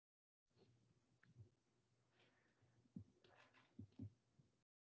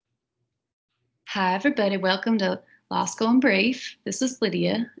Hi, everybody. Welcome to Law School in Brief. This is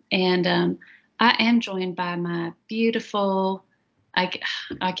Lydia, and I am joined by my beautiful. I,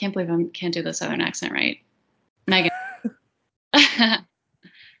 I can't believe I can't do the Southern accent right, Megan.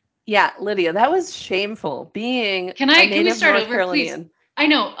 Yeah, Lydia, that was shameful. Being Can a I? Can we native start North over, please? Carolinian. I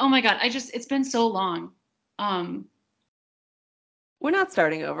know. Oh my God. It's been so long. Um. We're not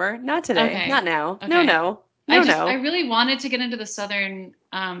starting over. Not today. Okay. Not now. No, Okay. no. I No, just I no. really wanted to get into the Southern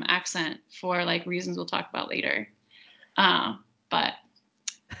accent for like reasons we'll talk about later. Uh, but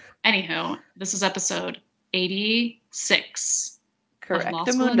anywho, this is episode 86 of Law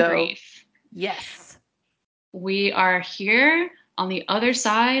School in Correctamundo. Brief. Yes. We are here on the other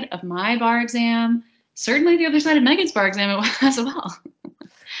side of my bar exam, certainly the other side of Megan's bar exam as well.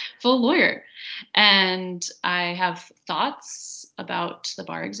 Full lawyer. And I have thoughts about the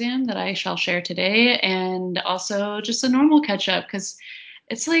bar exam that I shall share today, and also just a normal catch up because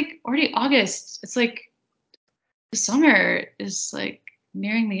it's like already August. It's like the summer is like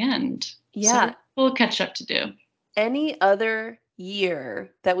nearing the end. So Yeah. we'll catch up to do. Any other year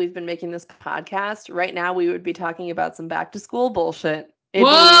that we've been making this podcast, right now we would be talking about some back to school bullshit.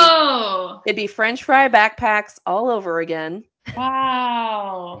 Whoa! It'd be French fry backpacks all over again.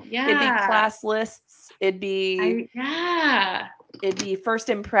 Wow. It'd be Yeah. class lists. Yeah. It'd be first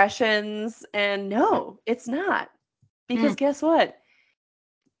impressions. And no, it's not. Mm. Because guess what?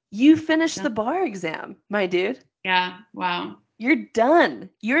 You finished the bar exam, my dude. Yeah. Wow. You're done.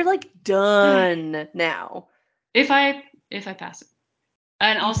 You're like done now. If I pass it.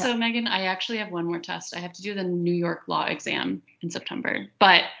 And Yeah. also, Megan, I actually have one more test. I have to do the New York law exam in September,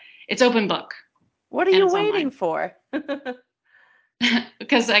 but it's open book What are and you it's waiting online for?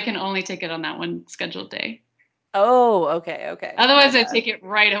 because I can only take it on that one scheduled day. Oh, okay, okay. My Otherwise, I bad. take it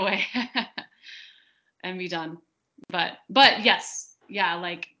right away and be done. But yes, yeah,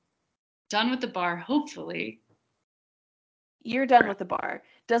 like done with the bar, hopefully You're done with the bar.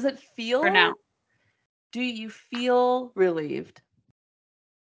 Does it for now. feel, do you feel relieved?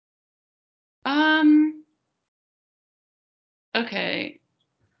 Um, okay.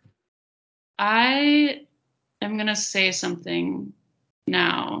 I am gonna say something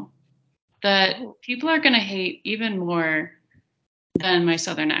now that Oh. people are gonna hate even more than my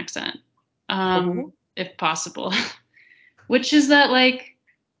southern accent, Oh. if possible. Which is that like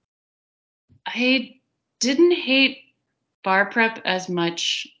I didn't hate bar prep as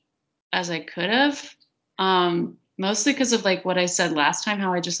much as I could have. Mostly because of like what I said last time,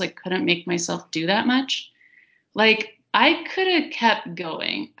 how I just like couldn't make myself do that much. Like I could have kept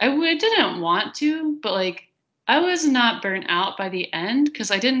going. Didn't want to, but like I was not burnt out by the end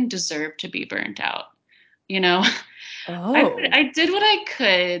because I didn't deserve to be burnt out. You know, Oh. I did what I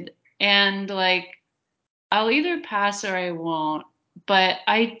could, and like I'll either pass or I won't. But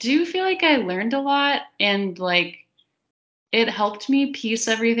I do feel like I learned a lot, and like it helped me piece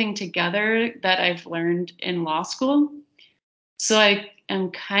everything together that I've learned in law school. So I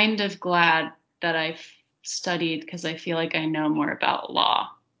am kind of glad that I've studied because I feel like I know more about law.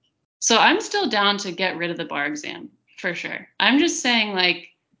 So I'm still down to get rid of the bar exam for sure. I'm just saying, like,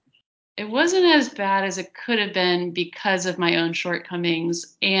 it wasn't as bad as it could have been because of my own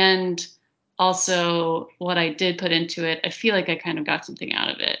shortcomings and also what I did put into it. I feel like I kind of got something out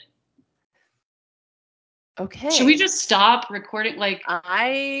of it. Should we Okay. just stop recording? Like,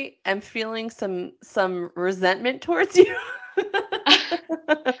 I am feeling some resentment towards you.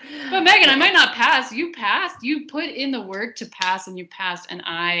 but Megan, I might not pass. You passed. You put in the work to pass and you passed, and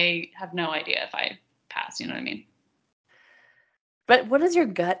I have no idea if I pass. You know what I mean? But what does your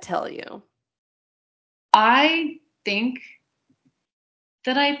gut tell you? I think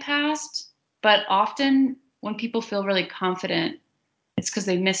that I passed, but often when people feel really confident, it's because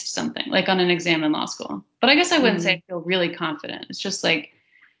they missed something, like on an exam in law school. But I guess I wouldn't say I Mm. feel really confident. It's just like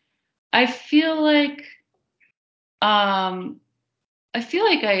I feel like um I feel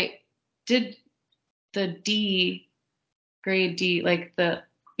like I did the D grade D, like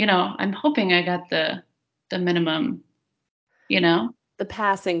I'm hoping I got the minimum, you know? The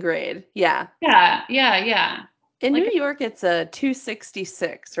passing grade. Yeah. Yeah, yeah, yeah. In New Like, York, it's a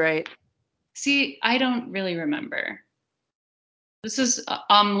 266, right? see, I don't really remember. This is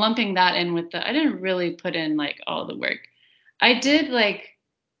lumping that in with I didn't really put in like all the work. I did like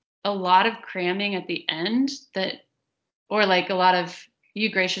a lot of cramming at the end that or like a lot of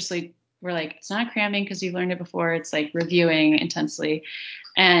you graciously were like it's not cramming because you've learned it before, it's like reviewing intensely.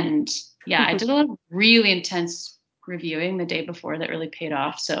 And yeah, I did a lot of really intense reviewing the day before that really paid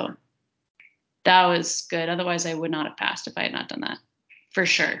off. So that was good. Otherwise, I would not have passed if I had not done that for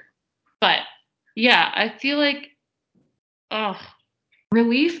sure. But yeah, I feel like, oh,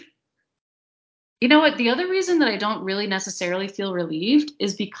 relief. You know what? The other reason that I don't really necessarily feel relieved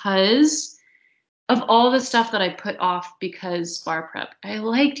is because of all the stuff that I put off because bar prep. I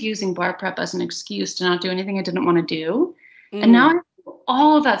liked using bar prep as an excuse to not do anything I didn't want to do. And now I Mm, have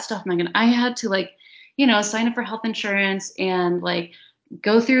all of that stuff, Megan. I had to like, sign up for health insurance and like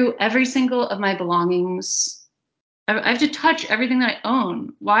go through every single of my belongings. I have to touch everything that I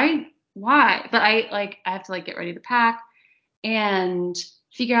own. Why? Why? But I have to like get ready to pack and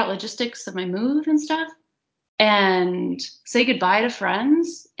figure out logistics of my move and stuff and say goodbye to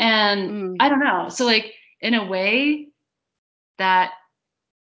friends. And mm. I don't know. So like in a way that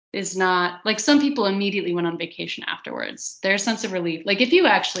is not like some people immediately went on vacation afterwards. Their sense of relief. Like if you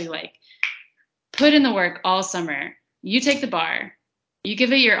actually like put in the work all summer, you take the bar, you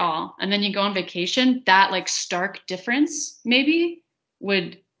give it your all, and then you go on vacation, that like stark difference maybe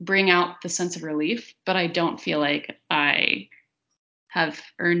would bring out the sense of relief. But I don't feel like I have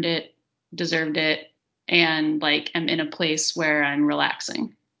earned it, deserved it, and like am in a place where I'm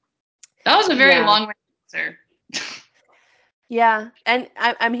relaxing. That was a very Yeah. long answer. Yeah. And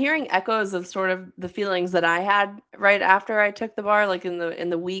I'm hearing echoes of sort of the feelings that I had right after I took the bar, like in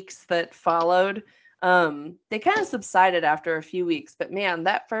the weeks that followed. They kind of subsided after a few weeks, but man,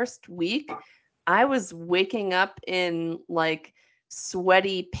 that first week, I was waking up in like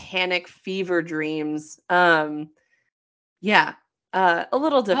sweaty panic fever dreams. Yeah. A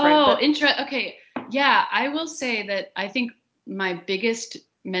little different, Oh, but okay. Yeah, I will say that I think my biggest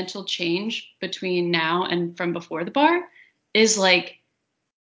mental change between now and from before the bar is like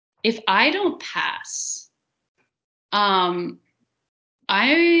if I don't pass, um,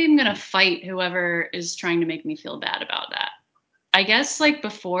 I'm gonna fight whoever is trying to make me feel bad about that. I guess like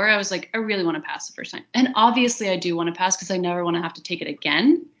before I was like, I really want to pass the first time. And obviously I do want to pass because I never want to have to take it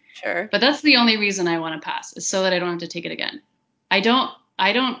again. sure. But that's the only reason I want to pass is so that I don't have to take it again. I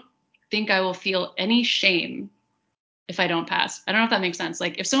don't think I will feel any shame if I don't pass. I don't know if that makes sense.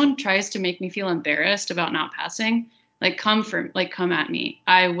 Like if someone tries to make me feel embarrassed about not passing, come at me.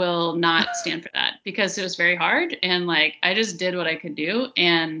 I will not stand for that because it was very hard and like I just did what I could do.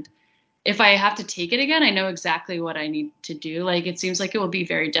 And if I have to take it again, I know exactly what I need to do. Like it seems like it will be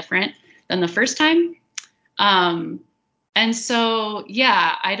very different than the first time. Um, and so,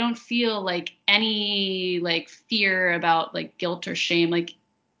 yeah, I don't feel like any like fear about like guilt or shame. Like,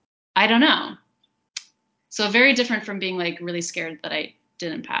 I don't know. So very different from being like really scared that I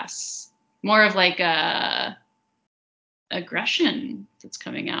didn't pass. More of like a aggression that's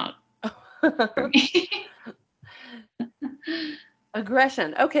coming out for me.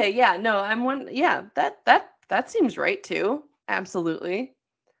 Aggression. Okay, yeah, no, I'm one yeah, that seems right too. Absolutely.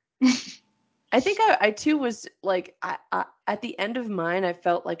 I think I too was like I at the end of mine I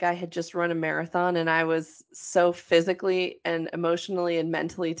felt like I had just run a marathon and I was so physically and emotionally and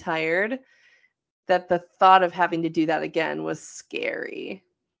mentally tired that the thought of having to do that again was scary.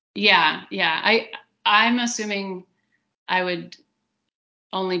 Yeah, yeah. I'm assuming I would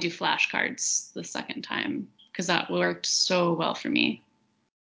only do flashcards the second time because that worked so well for me.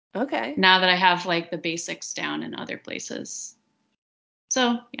 Okay. Now that I have like the basics down in other places.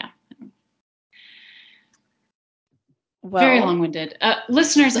 So, yeah, very Well, long-winded.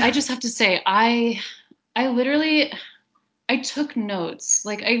 Listeners, I just have to say I literally I took notes.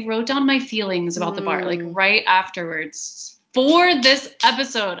 Like I wrote down my feelings about the bar like mm, right afterwards. For this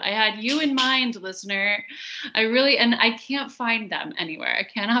episode, I had you in mind, listener. And I can't find them anywhere. I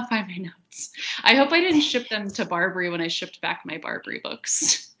cannot find my notes. I hope I didn't ship them to Barbary when I shipped back my Barbary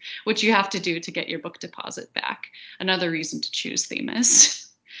books, which you have to do to get your book deposit back. Another reason to choose Themis.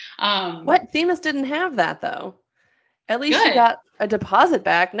 Um, what Themis didn't have that though. At least you good. got a deposit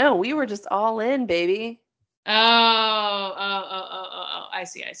back. No, we were just all in, baby. Oh. I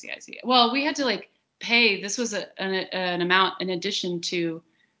see. Well, we had to like pay. This was an amount in addition to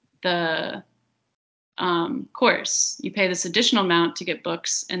the course. You pay this additional amount to get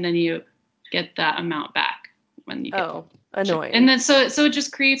books, and then you get that amount back when you get Oh, shipped. And annoying. then so it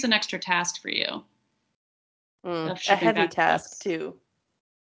just creates an extra task for you of A shipping heavy back task books. too.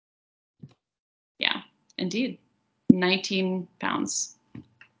 Yeah, indeed. 19 pounds.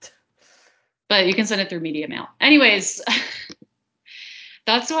 But you can send it through media mail. Anyways,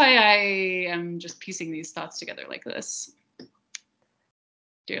 that's why I am just piecing these thoughts together like this,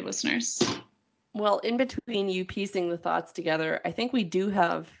 dear listeners. Well, in between you piecing the thoughts together, I think we do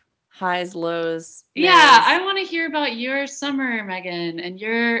have highs, lows, Yeah, nays. I want to hear about your summer, Megan, and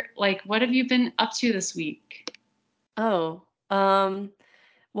your like what have you been up to this week? Oh,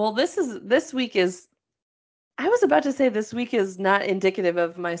 well, this week is I was about to say this week is not indicative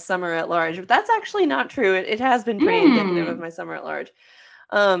of my summer at large, but that's actually not true. It has been pretty indicative of Hmm. my summer at large.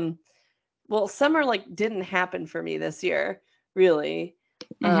 Um, well, summer like didn't happen for me this year, really.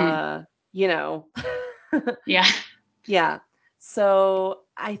 Mm-hmm. You know. Yeah. Yeah. So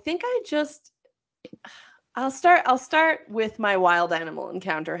I think I'll start with my wild animal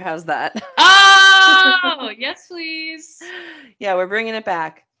encounter. How's that? Oh, yes, please. Yeah, we're bringing it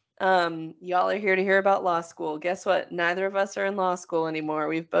back. Y'all are here to hear about law school. Guess what? Neither of us are in law school anymore.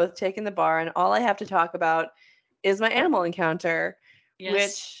 We've both taken the bar, and all I have to talk about is my animal encounter, Yes.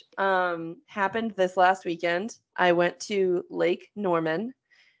 which happened this last weekend. I went to Lake Norman,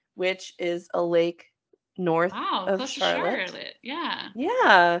 which is a lake north Wow, of close to Charlotte. Charlotte. Yeah.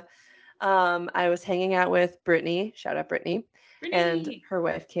 Yeah. I was hanging out with Brittany, shout out Brittany, and Pretty. her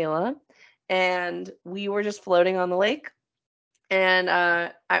wife Kayla, and we were just floating on the lake, and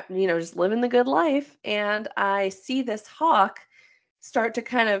I, just living the good life, and I see this hawk start to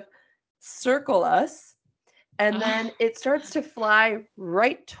kind of circle us, and Oh, then it starts to fly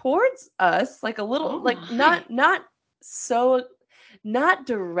right towards us, like a little, oh like my. so not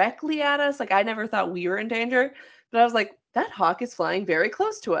directly at us. Like I never thought we were in danger, but I was like, that hawk is flying very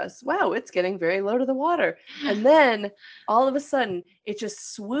close to us. Wow, it's getting very low to the water. And then all of a sudden, it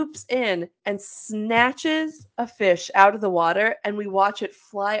just swoops in and snatches a fish out of the water, and we watch it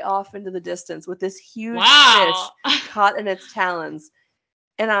fly off into the distance with this huge fish Wow. caught in its talons.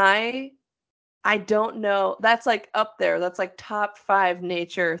 And I don't know. That's like up there. That's like top 5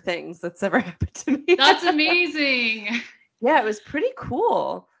 nature things that's ever happened to me. That's amazing. Yeah, it was pretty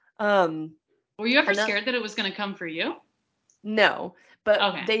cool. Were you ever Another scared that it was going to come for you? No, but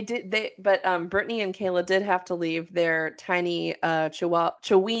Okay. Brittany and Kayla did have to leave their tiny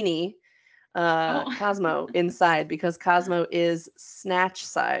Chiweenie Oh. Cosmo inside because Cosmo is snatch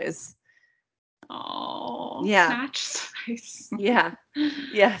size. Oh, Yeah. snatch size. Yeah.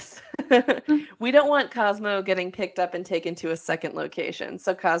 Yes. We don't want Cosmo getting picked up and taken to a second location.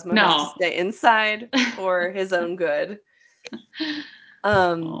 So Cosmo has to No. stay inside for his own good.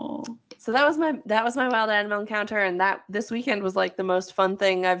 Um Oh. so that was my wild animal encounter, and that this weekend was like the most fun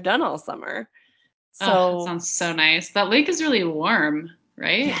thing I've done all summer. Oh, that So sounds so nice. That lake is really warm,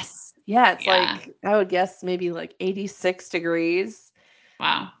 right? yes. Yeah, it's Yeah. like I would guess maybe like 86 degrees.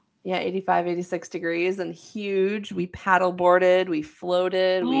 Wow. Yeah, 85, 86 degrees and huge. We paddle boarded, we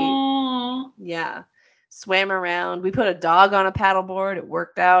floated, Oh, yeah, swam around. We put a dog on a paddleboard. It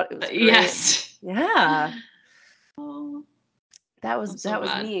worked out. It was great. yes. Yeah, Oh, that was I'm so that was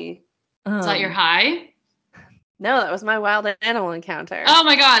glad. me. Is that your Um, high? no, that was my wild animal encounter. Oh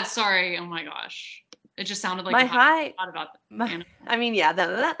my God. Sorry. Oh my gosh. It just sounded like a My high. high, I thought about the my, animal. I mean, yeah,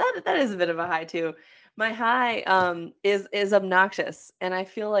 that is a bit of a high too. My high is obnoxious, and I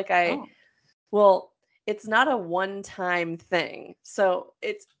feel like Oh. well, it's not a one-time thing. So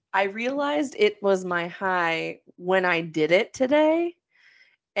I realized it was my high when I did it today,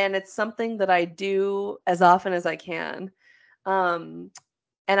 and it's something that I do as often as I can. Um,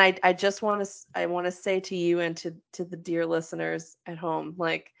 and I just want to say to you and to the dear listeners at home,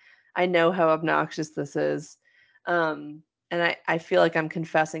 like I know how obnoxious this is. And I feel like I'm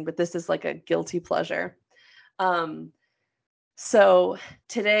confessing, but this is like a guilty pleasure. Um, so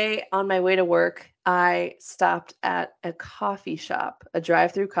today on my way to work, I stopped at a coffee shop, a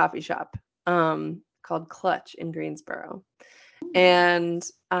drive-through coffee shop, called Clutch in Greensboro. And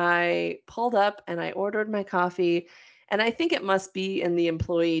I pulled up and I ordered my coffee. And I think it must be in the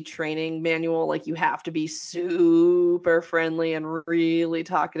employee training manual. Like you have to be super friendly and really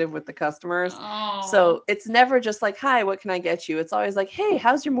talkative with the customers. Oh. So it's never just like, hi, what can I get you? It's always like, hey,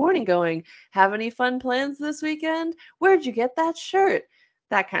 how's your morning going? Have any fun plans this weekend? Where'd you get that shirt?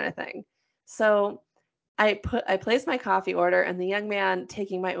 That kind of thing. So I placed my coffee order, and the young man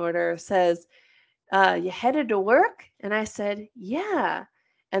taking my order says, you headed to work? And I said, yeah.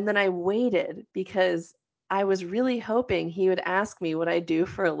 And then I waited because I was really hoping he would ask me what I do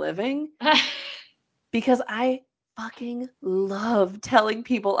for a living because I fucking love telling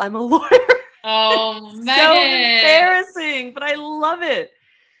people I'm a lawyer. Oh, It's so Megan. embarrassing, but I love it.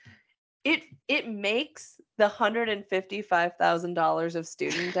 It makes the $155,000 of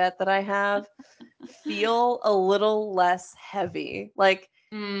student debt that I have feel a little less heavy. Like,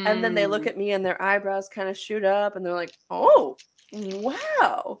 and then they look Mm. at me and their eyebrows kind of shoot up and they're like, oh,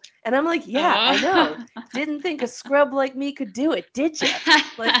 wow. And I'm like, yeah, I know. Oh. Didn't think a scrub like me could do it, did you?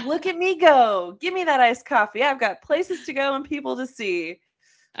 Like, look at me go. Give me that iced coffee. I've got places to go and people to see.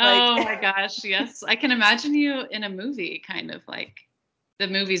 Like, Oh my gosh, yes. I can imagine you in a movie, kind of like the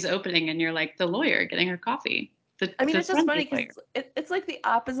movie's opening and you're like the lawyer getting her coffee. The I mean, the it's just friendly funny because lawyer. it's like the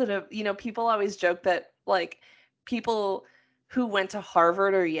opposite of, people always joke that like people who went to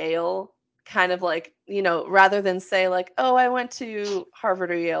Harvard or Yale kind of like, rather than say like, oh, I went to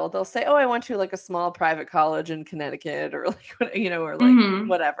Harvard or Yale, they'll say, oh, I went to like a small private college in Connecticut or like, or like Mm-hmm.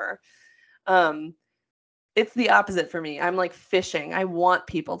 whatever. It's the opposite for me. I'm like fishing. I want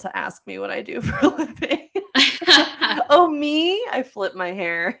people to ask me what I do for a living. Oh, me? I flip my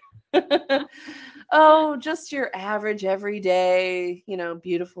hair. Oh, just your average everyday,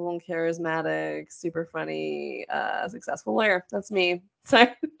 beautiful and charismatic, super funny, successful lawyer. That's me. So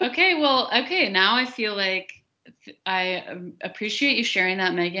Okay, well, okay, now I feel like I appreciate you sharing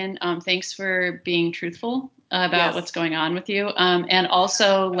that, Megan. Thanks for being truthful about what's yes. going on with you. And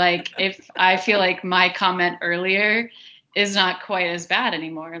also, like, if I feel like my comment earlier is not quite as bad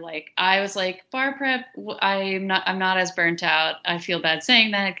anymore. Like, I was like, bar prep, I'm not as burnt out. I feel bad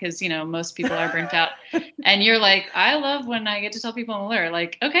saying that because, most people are burnt out. And you're like, I love when I get to tell people I'm a lawyer.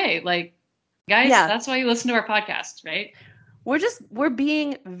 Like, okay, like, guys, Yeah. that's why you listen to our podcast, right? We're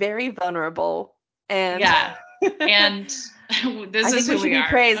being very vulnerable, and Yeah. And I this is think we who should we be are.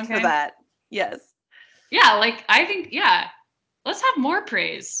 praised for Okay. that. Yes. Yeah. Like, I think, yeah, let's have more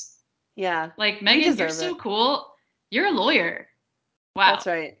praise. Yeah. Like, We Megan, you're deserve so it. cool. You're a lawyer. Wow. That's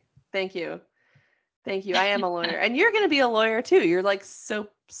right. Thank you. Thank you. I am a lawyer. And you're going to be a lawyer too. You're like so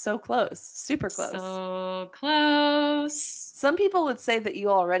close. Super close. So close. Some people would say that you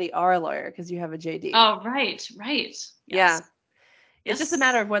already are a lawyer because you have a JD. Oh, right. Right. Yeah. Yes. It's just a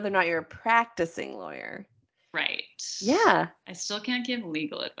matter Yes. of whether or not you're a practicing lawyer. Right. Yeah. I still can't give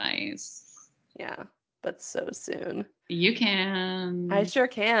legal advice. Yeah. But so soon. You I can. sure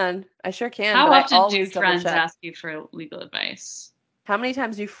can. I sure can, How but I often do always double friends check. ask you for legal advice? How many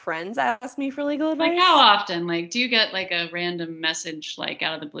times do friends ask me for legal Like how advice? often? Like, do you get like a random message like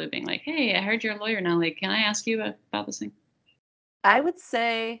out of the blue being like, "Hey, I heard you're a lawyer now. Like, can I ask you about this thing?" I would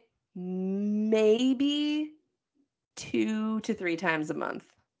say maybe 2 to 3 times a month.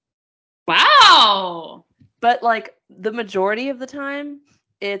 Wow. But like the majority of the time,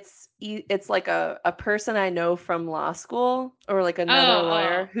 it's like a person I know from law school or like another Oh,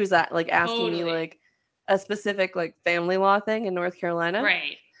 lawyer who's like asking me totally. like a specific like family law thing in North Carolina.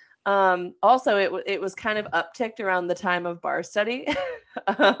 Right. Also, it was kind of upticked around the time of bar study.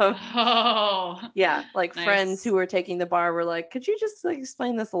 um, Oh, yeah, like friends who nice. were taking the bar were like, "Could you just like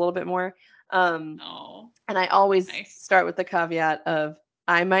explain this a little bit more?" Um, Oh, and I always nice. start with the caveat of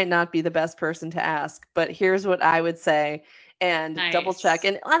I might not be the best person to ask, but here's what I would say and double check.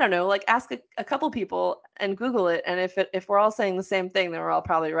 Nice. And I don't know, like ask a couple people and Google it. And if we're all saying the same thing, then we're all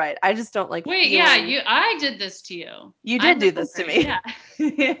probably right. I just don't like Wait, yeah, feeling I did this to you. you I did do this to remember.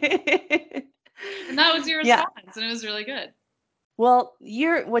 me. Yeah. And that was your Yeah. response, and it was really good. Well,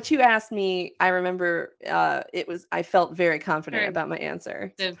 what you asked me, I remember I felt very confident Very about my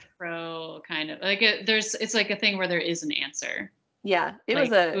answer. Civ Pro kind of like it's like a thing where there is an answer. Yeah, it was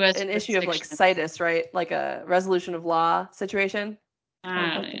Like who has an issue of like jurisdiction at this citus, right? Like a resolution of law situation. I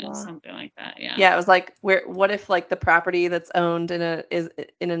don't Conflict of know, law. something like that. Yeah. Yeah, it was like what if like the property that's owned is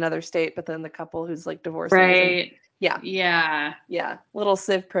in another state, but then the couple who's like divorcing is in Right. yeah, Yeah. yeah. Little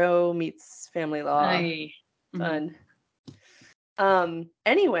Civ Pro meets family law. I. Mhm. Fun.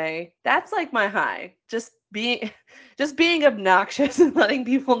 Anyway, that's like my high. Just being just being obnoxious and letting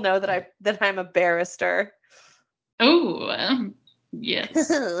people know that I'm a barrister. Oh, yes.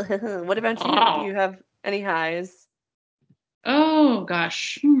 What about you? Do Oh. you have any highs? Oh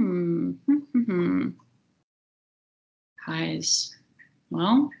gosh. Highs.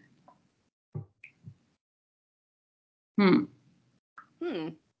 Well. Hmm. Hmm.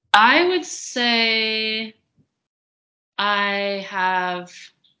 I would say I have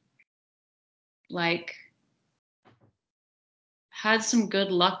like had some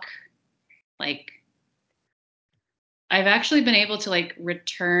good luck. Like I've actually been able to like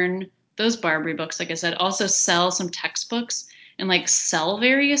return those Barbary books, like I said, also sell some textbooks and like sell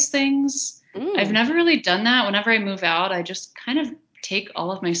various things. I've Mm. never really done that. Whenever I move out, I just kind of take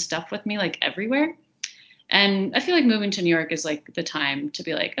all of my stuff with me like everywhere. And I feel like moving to New York is like the time to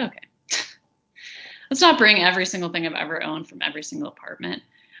be like, okay, let's not bring every single thing I've ever owned from every single apartment.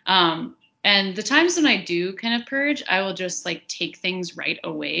 And the times when I do kind of purge, I will just like take things right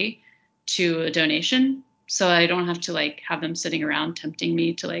away to a donation. So I don't have to like have them sitting around tempting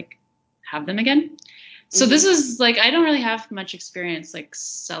me to like have them again. So this Hmm. is like, I don't really have much experience like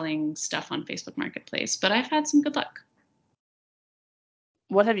selling stuff on Facebook Marketplace, but I've had some good luck.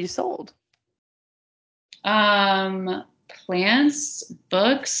 What have you sold? Plants,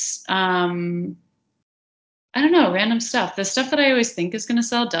 books, I don't know, random stuff. The stuff that I always think is going to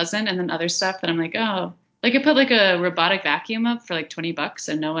sell doesn't, and then other stuff that I'm like, oh, like I put like a robotic vacuum up for like $20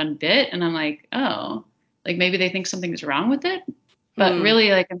 and no one bit, and I'm like, oh, like maybe they think something's wrong with it. but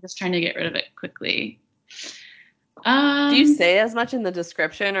really, like, I'm just trying to get rid of it quickly. Do you say as much in the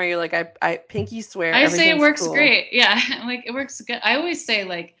description, or you're like, I pinky swear I say it works cool. great. Yeah, like it works good. I always say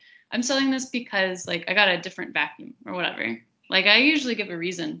like I'm selling this because like I got a different vacuum or whatever. Like I usually give a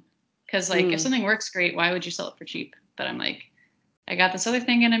reason because like if something works great, why would you sell it for cheap? But I'm like, I got this other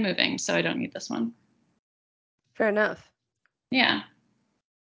thing and I'm moving, so I don't need this one. Fair enough. Yeah.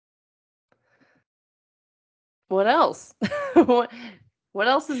 What else? What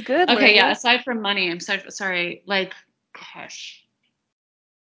else is good? Okay, Lydia? yeah. Aside from money, I'm sorry. Like, gosh,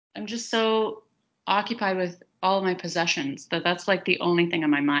 I'm just so occupied with all of my possessions that that's like the only thing on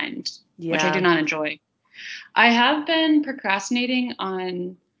my mind, which I do not enjoy. I have been procrastinating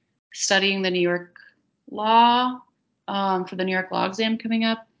on studying the New York law for the New York law exam coming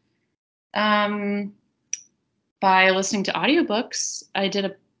up by listening to audiobooks.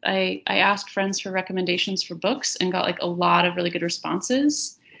 I asked friends for recommendations for books and got like a lot of really good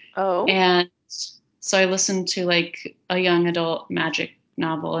responses. Oh. And so I listened to like a young adult magic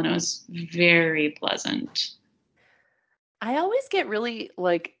novel and it was very pleasant. I always get really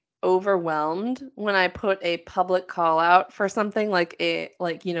like overwhelmed when I put a public call out for something like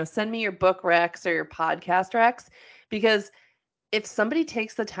send me your book recs or your podcast recs, because if somebody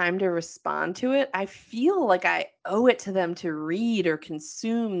takes the time to respond to it, I feel like I owe it to them to read or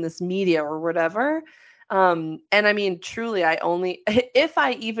consume this media or whatever. And I mean, truly, I only, if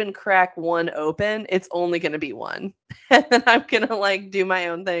I even crack one open, it's only going to be one. And then I'm going to like do my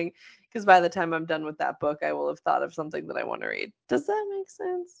own thing. Because by the time I'm done with that book, I will have thought of something that I want to read. Does that make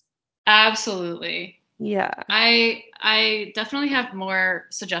sense? Absolutely. Yeah. I definitely have more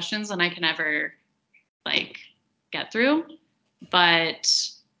suggestions than I can ever like get through. But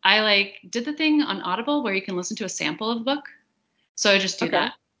I like did the thing on Audible where you can listen to a sample of the book. So I just do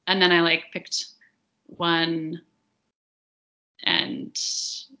that. And then I like picked one and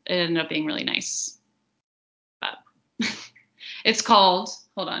it ended up being really nice. But it's called,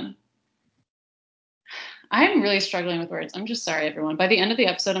 hold on. I'm really struggling with words. I'm just sorry, everyone. By the end of the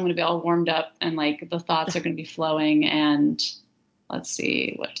episode, I'm going to be all warmed up and like the thoughts are going to be flowing. And let's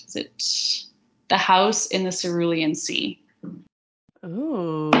see, what is it? The House in the Cerulean Sea.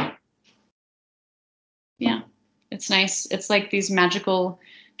 Ooh. Yeah, it's nice. It's like these magical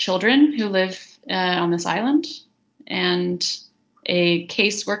children who live on this island, and a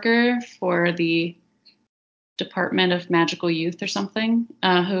caseworker for the Department of Magical Youth or something,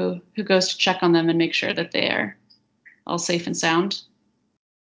 who goes to check on them and make sure that they are all safe and sound.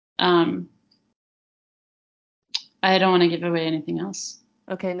 I don't want to give away anything else.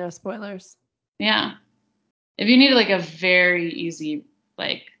 Okay, no spoilers. Yeah, if you need like a very easy,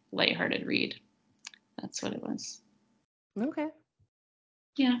 like lighthearted read, that's what it was. Okay.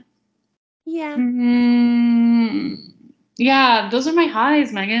 Yeah. Yeah. Yeah, those are my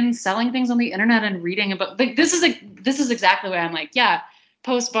highs, Megan. Selling things on the internet and reading about like this is exactly why I'm like, yeah,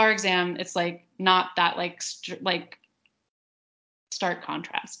 post bar exam, it's like not that like stark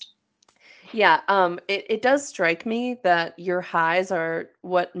contrast. Yeah, it does strike me that your highs are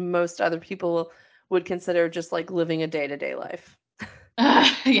what most other people would consider just like living a day-to-day life.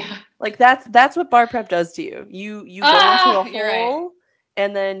 Yeah. Like that's what bar prep does to you. You go into a You're right. hole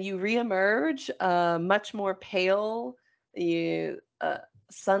and then you reemerge much more pale, you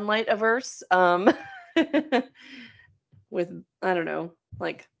sunlight averse, with I don't know,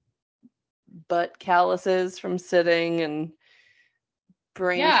 like butt calluses from sitting and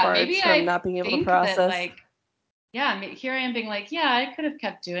brain Yeah, maybe farts from I not being able to think that process. like yeah, here I am being like, yeah, I could have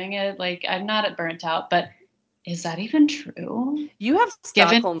kept doing it. Like I'm not at burnt out, but is that even true? You have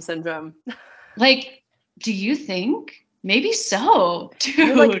Given Stockholm syndrome. like, do you think? Maybe so,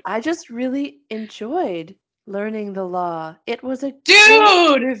 You're like, dude. I just really enjoyed learning the law. It was a great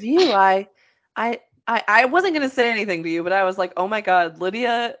Dude, review. I wasn't gonna say anything to you, but I was like, oh my god,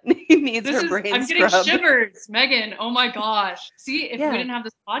 Lydia needs her brain I'm getting scrubbed. shivers, Megan. Oh my gosh. See, if we Yeah, didn't have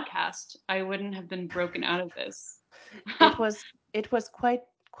this podcast, I wouldn't have been broken out of this. it was quite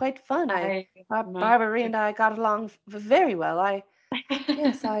fun. I Barbary and I got along very well.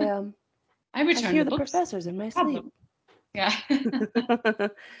 Yes, I I returned hear the the books. professors in my sleep. Problem. Yeah.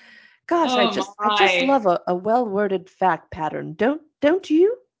 Gosh, Oh I just my. love a well-worded fact pattern. Don't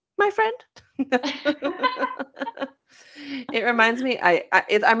you, my friend? It reminds me.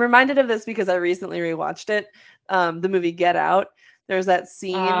 I'm reminded of this because I recently rewatched it. The movie Get Out. There's that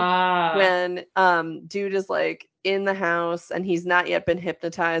scene when dude is like in the house and he's not yet been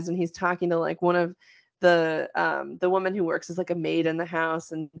hypnotized and he's talking to like one of the woman who works as like a maid in the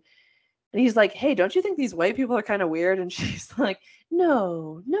house, and And he's like, hey, don't you think these white people are kind of weird? And she's like,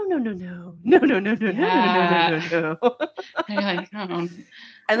 no, no, no, no, no, no, no, no, no, no, no, no, no, Yeah. no, no. And you're like, oh,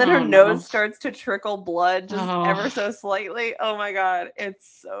 And then her oh no. nose starts to trickle blood just Oh, ever so slightly. Oh my God,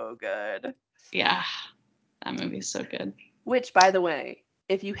 it's so good. yeah. That movie's so good. Which, by the way,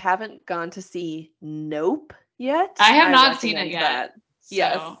 if you haven't gone to see Nope yet, I have I not seen it recommend yet. that.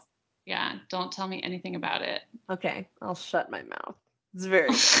 Yes. So, yeah, don't tell me anything about it. Okay, I'll shut my mouth. It's very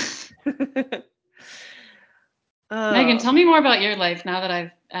good. Megan, Oh, tell me more about your life now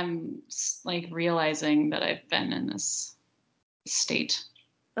that I'm like realizing that I've been in this state.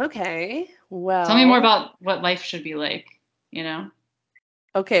 okay. Tell me more Well, about what life should be like, you know?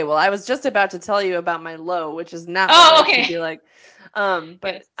 okay, well, I was just about to tell you about my low, which is not what Oh, life should okay. be like.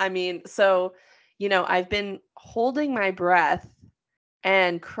 But Yes. I mean, so, I've been holding my breath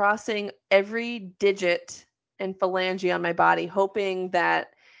and crossing every digit and phalange on my body, hoping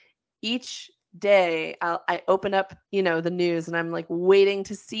that each day I open up, the news and I'm like waiting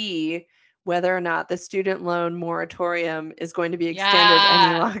to see whether or not the student loan moratorium is going to be extended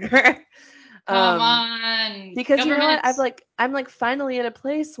any Yeah. longer. Come um, on. because you know what? Government. I'm like finally at a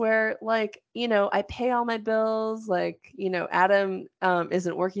place where like, I pay all my bills, like, Adam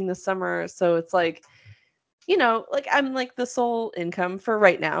isn't working this summer, so it's like, like I'm like the sole income for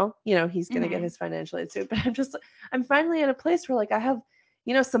right now. He's going to get Hmm. his financial aid soon, but I'm finally at a place where like I have,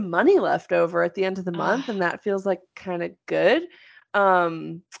 some money left over at the end of the month, and that feels like kind of good.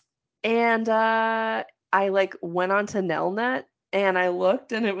 Um and I like went on to Nelnet and I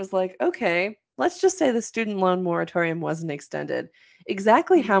looked and it was like, okay, let's just say the student loan moratorium wasn't extended.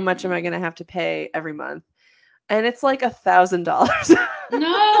 Exactly how much am I going to have to pay every month? And it's like $1,000.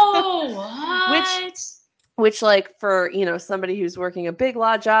 No, which what? which like for, somebody who's working a big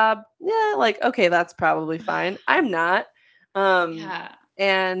law job, yeah, like okay, that's probably fine. I'm not. Um Yeah,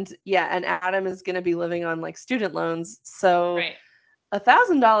 and yeah, and Adam is going to be living on like student loans. So right.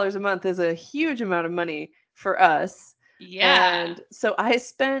 $1,000 a month is a huge amount of money for us. Yeah. And so I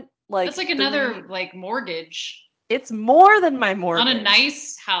spent That's like like another like mortgage it's more than my on a mortgage.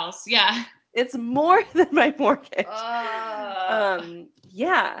 nice house. Yeah. It's more than my mortgage. Uh,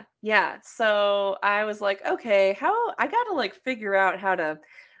 Yeah, yeah. So I was like, okay, how I got to like figure out how to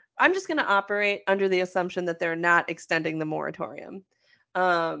I'm just going to operate under the assumption that they're not extending the moratorium.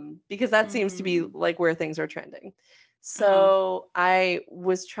 Because that seems to be mm, like where things are trending. uh-huh. So I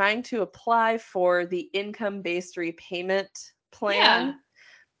was trying to apply for the income-based repayment Yeah.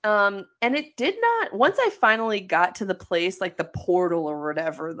 plan. And it did not, once I finally got to the place, like the portal or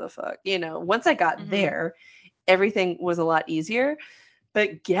whatever the fuck, once I got Hmm. there, everything was a lot easier.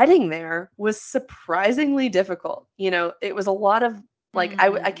 But getting there was surprisingly difficult. It was a lot of like I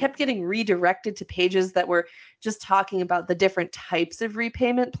Mm. kept getting redirected to pages that were just talking about the different types of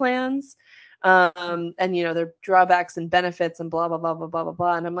repayment plans. And their drawbacks and benefits and blah blah blah blah blah blah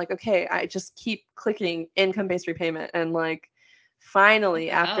blah. And I'm like, okay, I just keep clicking income-based repayment. And like What finally,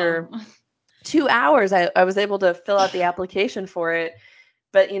 the hell? after 2 hours, I was able to fill out the application for it.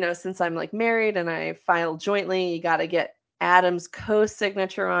 But since I'm like married and I filed jointly, you got to get Adam's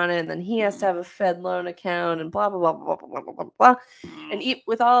co-signature on it, and then he has to have a Fed loan account, and blah blah blah blah blah blah blah blah. And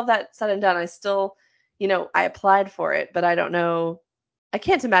with all of that said and done, I still, I applied for it, but I don't know. I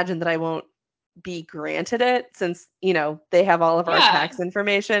can't imagine that I won't be granted it since they have all of our Yeah. tax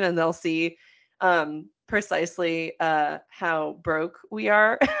information and they'll see precisely how broke we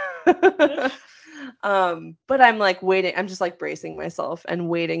are. But I'm like waiting. I'm just like bracing myself and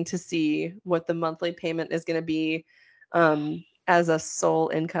waiting to see what the monthly payment is going to be as a sole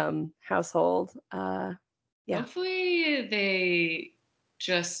income household. Yeah. Hopefully they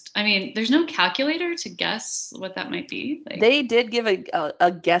just, I mean, there's no calculator to guess what that might be. Like, They did give a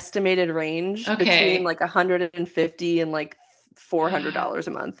guesstimated range between okay. like 150 and like $400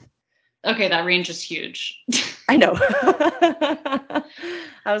 a month. Okay, that range is huge. I know.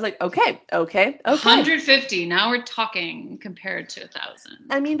 I was like, okay, okay, okay. 150. Now we're talking compared to 1,000.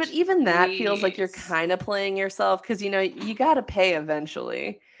 I mean, but even that feels like you're Jeez. kind of playing yourself because you got to pay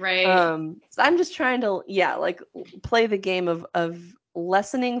eventually. Right. So I'm just trying to, yeah, like play the game of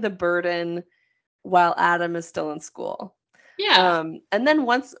lessening the burden while Adam is still in school. Yeah. And then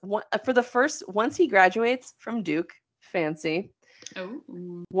once he graduates from Duke, fancy. Oh.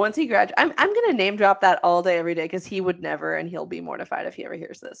 Once he graduates, I'm gonna name drop that all day, every day, because he would never, and he'll be mortified if he ever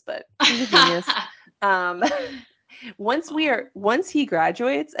hears this. But he's a genius. Um, Oh. once he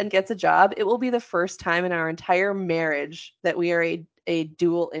graduates and gets a job, it will be the first time in our entire marriage that we are a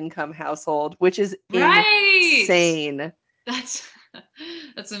dual income household, which is Right. insane. That's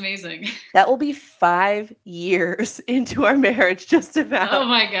That's amazing. That will be 5 years into our marriage just Oh about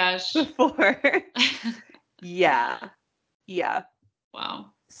my gosh. before. Yeah. Yeah. Wow.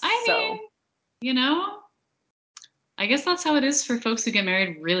 I So, mean, you know, I guess that's how it is for folks who get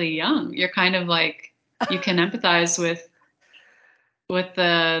married really young. You're kind of like you can empathize with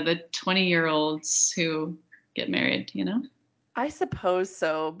the 20-year-olds who get married, you know? I suppose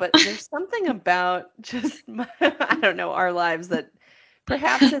so, but there's something about just I don't know, our lives that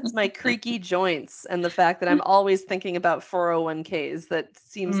perhaps it's my creaky joints and the fact that I'm always thinking about 401ks that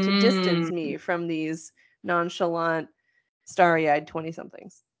seems to distance Mm, me from these nonchalant, starry-eyed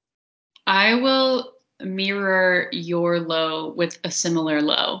 20-somethings. I will mirror your low with a similar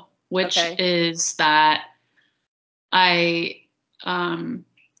low, which Okay. is that I um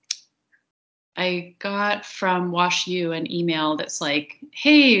I got from Wash U an email that's like,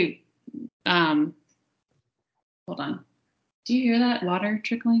 "Hey, um, hold on. Do you hear that water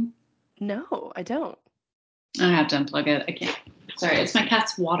trickling?" No, I don't. I have to unplug it. I can't. Sorry, it's my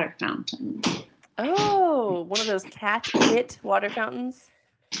cat's water fountain. Oh, one of those cat pit water fountains?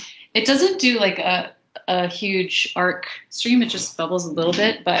 It doesn't do like a huge arc stream. It just bubbles a little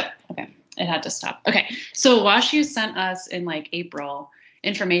bit, but okay, it had to stop. Okay, so WashU sent us in like April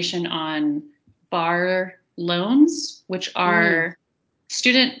information on bar loans, which Mm. are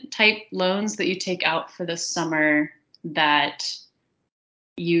student type loans that you take out for the summer that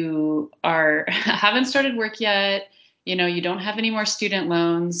you are haven't started work yet. You know, you don't have any more student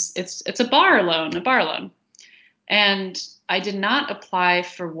loans. It's a bar loan. And I did not apply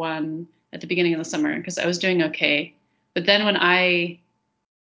for one at the beginning of the summer because I was doing okay. But then when I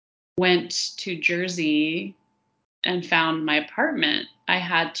went to Jersey and found my apartment, I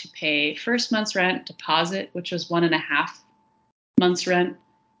had to pay first month's rent deposit, which was 1.5 months rent,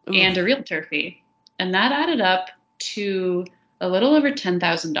 and a Oof. realtor fee. And that added up to a little over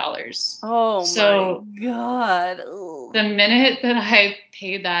 $10,000. Oh my So God. Ugh. the minute that I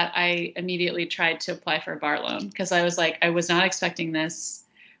paid that, I immediately tried to apply for a bar loan because I was like, I was not expecting this.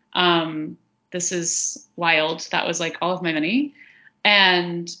 This is wild. That was like all of my money.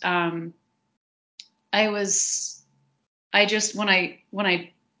 And I was, I just, when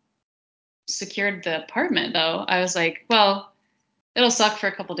I secured the apartment though, I was like, well, it'll suck for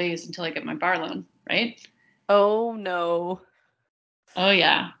a couple days until I get my bar loan, right? Oh no. Oh,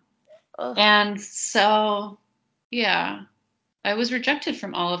 yeah. Ugh. And so, yeah, I was rejected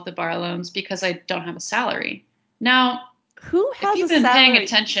from all of the bar loans because I don't have a salary. Now, Who if has a you've been paying salary?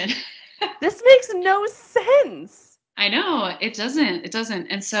 attention, This makes no sense. I know it doesn't. It doesn't.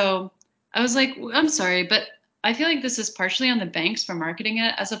 And so I was like, I'm sorry, but I feel like this is partially on the banks for marketing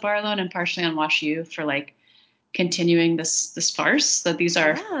it as a bar loan and partially on WashU for like continuing this farce that these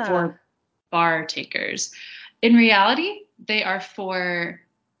are Yeah. for bar takers. In reality, they are for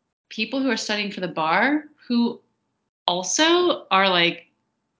people who are studying for the bar who also are like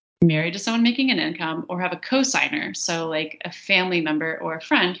married to someone making an income or have a co-signer, so like a family member or a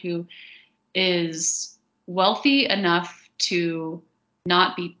friend who is wealthy enough to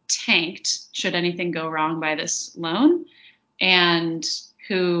not be tanked should anything go wrong by this loan, and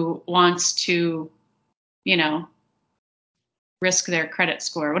who wants to, you know, risk their credit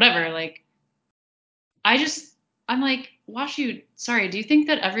score, whatever. Like, I just, I'm like, WashU, sorry, do you think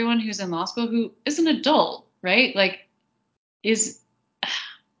that everyone who's in law school who is an adult, right? Like, is,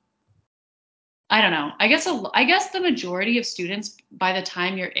 I don't know. I guess the majority of students by the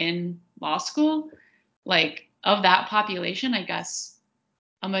time you're in law school, like of that population, I guess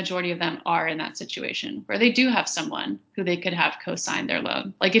a majority of them are in that situation where they do have someone who they could have co-sign their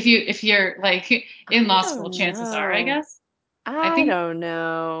loan. Like if you're like in I law school, don't chances are, I know. guess. I I think don't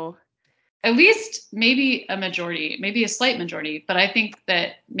know. at least maybe a majority, maybe a slight majority, but I think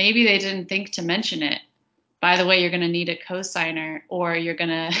that maybe they didn't think to mention it. By the way, you're going to need a co-signer or you're going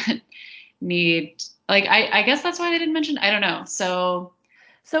to need like I guess that's why they didn't mention. I don't know. So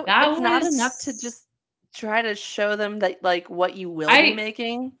So that it's not enough to was just try to show them that like what you will be I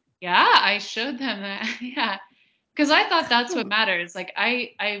making? yeah, I showed them that. Yeah. Because I thought that's what Hmm. matters. Like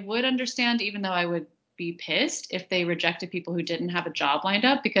I would understand even though I would be pissed if they rejected people who didn't have a job lined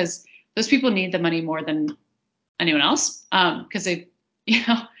up because those people need the money more than anyone else. Because they you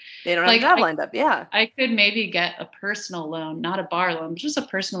know, They don't have a like job lined up. Yeah. I could maybe get a personal loan, not a bar loan, but just a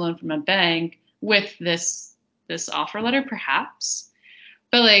personal loan from a bank with this offer letter, perhaps.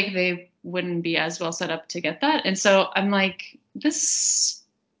 But like they wouldn't be as well set up to get that. And so I'm like, this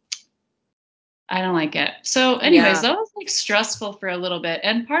I don't like it. So, anyways, Yeah. that was like stressful for a little bit.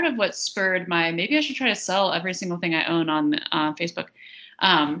 And part of what spurred my maybe I should try to sell every single thing I own on Facebook.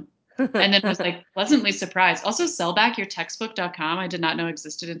 Um, and then was like pleasantly surprised. Also, sellbackyourtextbook.com. I did not know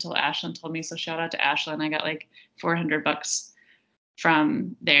existed until Ashlyn told me. So shout out to Ashlyn. I got like $400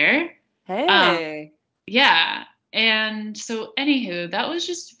 from there. Um, Hey. yeah. And so, anywho, that was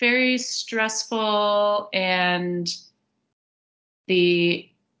just very stressful. And the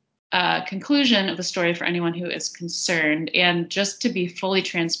conclusion of the story for anyone who is concerned, and just to be fully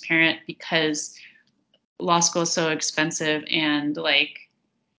transparent, because law school is so expensive, and like,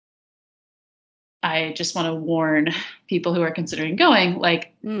 I just want to warn people who are considering going,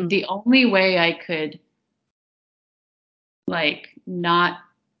 like, the only way I could like not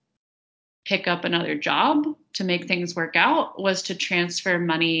pick up another job to make things work out was to transfer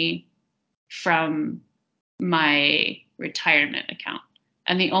money from my retirement account.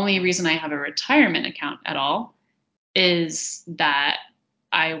 And the only reason I have a retirement account at all is that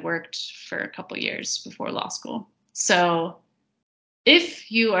I worked for a couple years before law school. So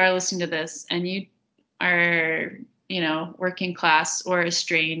if you are listening to this and you are, working class or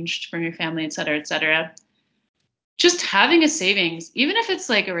estranged from your family, et cetera, just having a savings, even if it's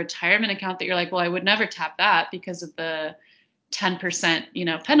like a retirement account that you're like, well, I would never tap that because of the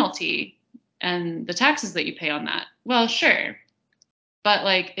 10%, penalty and the taxes that you pay on that. Well, sure. But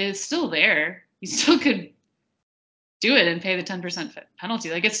like, it's still there. You still could do it and pay the 10% penalty.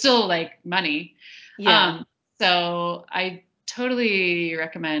 Like, it's still like money. Yeah. So I totally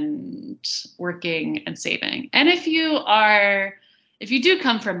recommend working and saving. And if you do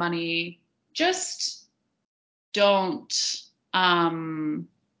come from money, just don't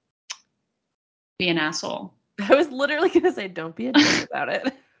be an asshole. I was literally going to say, don't be a dick about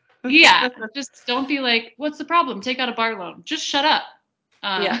it. Yeah, just don't be like, what's the problem? Take out a bar loan. Just shut up.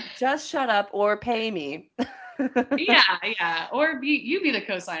 Yeah, just shut up or pay me. Yeah. Or you be the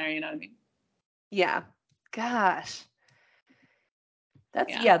cosigner, you know what I mean? Yeah. Gosh. That's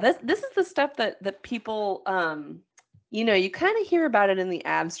Yeah. yeah, this is the stuff that people you kind of hear about it in the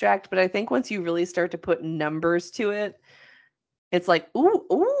abstract, but I think once you really start to put numbers to it, it's like,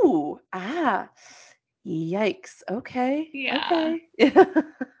 ooh, yikes. Okay. Yeah.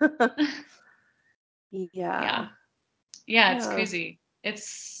 Okay. Yeah. Yeah. Yeah, it's Yeah. crazy.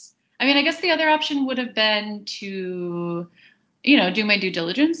 I mean, I guess the other option would have been to, do my due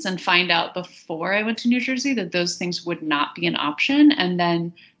diligence and find out before I went to New Jersey that those things would not be an option, and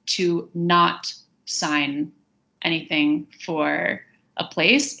then to not sign anything for a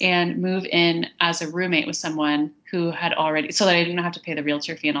place and move in as a roommate with someone who had already, so that I didn't have to pay the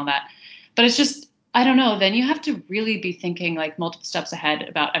realtor fee and all that. But it's just, I don't know, then you have to really be thinking like multiple steps ahead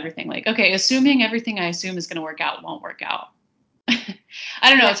about everything. Like, okay, assuming everything I assume is going to work out won't work out. I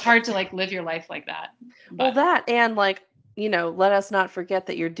don't know. Yeah. It's hard to like live your life like that. Well, But that and like, let us not forget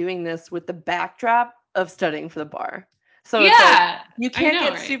that you're doing this with the backdrop of studying for the bar. So it's like yeah, you I can't know,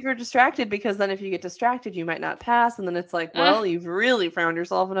 get right? super distracted because then if you get distracted, you might not pass. And then it's like, Uh, well, you've really found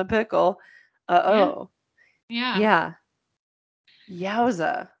yourself in a pickle. yeah, Oh. yeah. Yeah.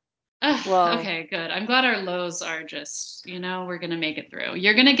 Yowza. Well, Okay, good. I'm glad our lows are just, we're going to make it through.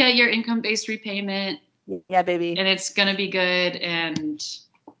 You're going to get your income-based repayment yeah, baby. and it's going to be good. And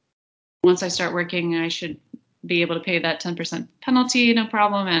once I start working, I should be able to pay that 10% penalty, no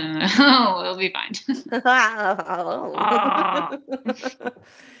problem. And it'll be fine. Ah.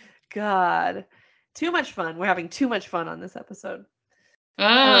 God. Too much fun. We're having too much fun on this episode.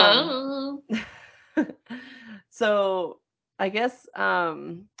 Um Oh. so I guess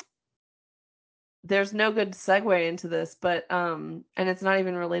there's no good segue into this, but and it's not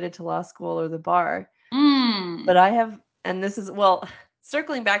even related to law school or the bar. But Mm. I have, and this is, well,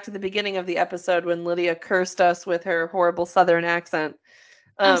 circling back to the beginning of the episode when Lydia cursed us with her horrible southern accent.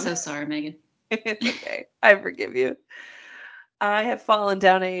 I'm Um so sorry, Megan. it's okay. I forgive you. I have fallen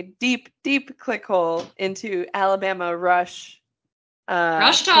down a deep, deep click hole into Alabama Rush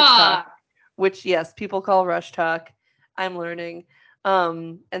Rush TikTok, talk. which yes, people call Rush Talk. I'm learning.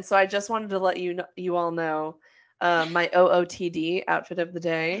 And so I just wanted to let you all know my OOTD outfit of the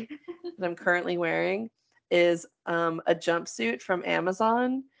day that I'm currently wearing is a jumpsuit from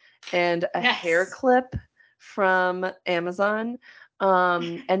Amazon and a hair Yes. clip from Amazon,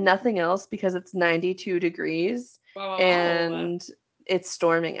 and nothing else because it's 92 degrees Wow. and it's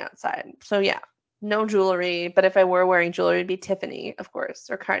storming outside. So yeah, no jewelry, but if I were wearing jewelry, it'd be Tiffany, of course,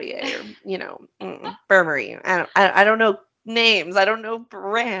 or Cartier, or Burberry. I don't know names. I don't know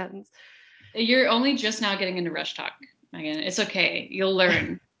brands. You're only just now getting into Rush talk, Megan. It's okay. You'll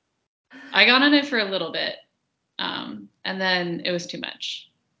learn. I got on it for a little bit, and then it was too much.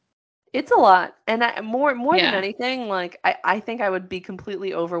 It's a lot, and more than Yeah. anything, like I think I would be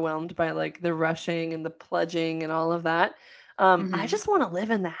completely overwhelmed by like the rushing and the pledging and all of that. I just want to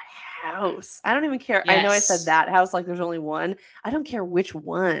live in that house. I don't even care. I know I said Yes. that house like there's only one. I don't care which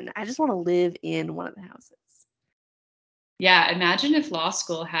one. I just want to live in one of the houses. Yeah, imagine if law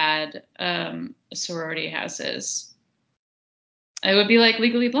school had sorority houses. It would be like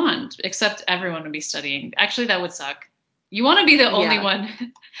Legally Blonde, except everyone would be studying. Actually, that would suck. You want to be the only Yeah.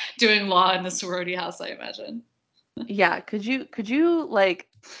 one doing law in the sorority house, I imagine. Yeah. Could you like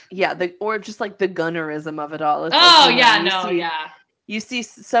yeah, the or just like the gunnerism of it all. It's like, Oh, you know, yeah, you no, see yeah.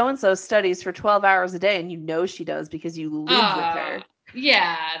 so and so studies for 12 hours a day and you know she does because you live with her.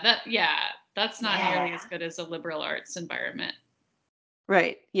 Yeah, that's not Yeah. nearly as good as a liberal arts environment.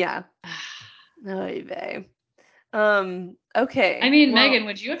 Right. Yeah. Oy vey. I Okay. mean, Well, Megan,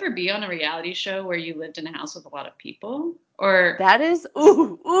 would you ever be on a reality show where you lived in a house with a lot of people? Or that is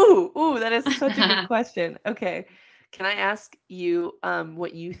ooh, that is such a good question. Okay. Can I ask you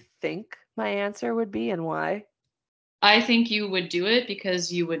what you think my answer would be and why? I think you would do it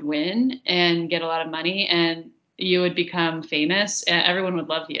because you would win and get a lot of money and you would become famous and everyone would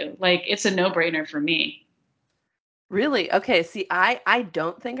love you. Like it's a no-brainer for me. Really? Okay, see, I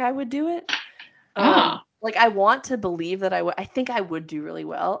don't think I would do it. Oh. Like I want to believe that I would. I think I would do really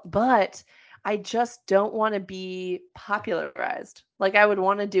well, but I just don't want to be popularized. Like I would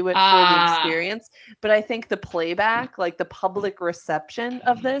want to do it for the Ah. experience, but I think the playback, like the public reception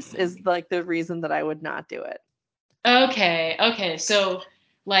of this is like the reason that I would not do it. Okay. Okay. So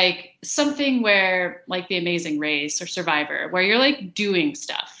like something where like The Amazing Race or Survivor, where you're like doing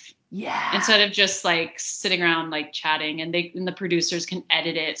stuff Yeah. instead of just like sitting around like chatting and the producers can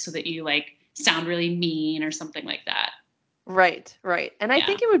edit it so that you like sound really mean or something like that. Right, right. And I Yeah.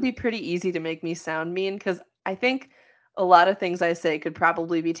 think it would be pretty easy to make me sound mean because I think a lot of things I say could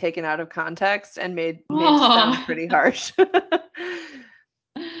probably be taken out of context and made to sound Oh. pretty harsh.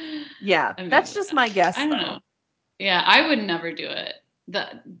 Yeah, I that's mean, just my guess I don't know. though. Yeah, I would never do it. The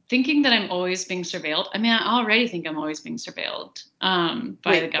thinking that I'm always being surveilled. I mean, I already think I'm always being surveilled by the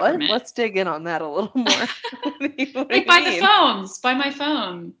Wait, what? government. Let's dig in on that a little more. What do Like you by the mean? phones, by my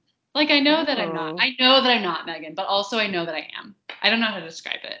phone. Like I know that I'm not. Oh, I know that I'm not Megan, but also I know that I am. I don't know how to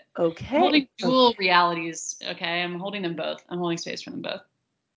describe it. I'm holding okay. dual Okay. realities, okay? I'm holding them both. I'm holding space for them both.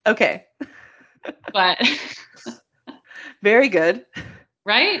 Okay. But Very good.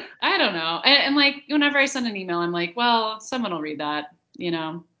 right? I don't know. And like whenever I send an email, I'm like, well, someone will read that, you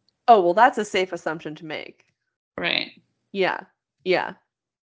know. Oh, well, that's a safe assumption to make. Right. Yeah. Yeah.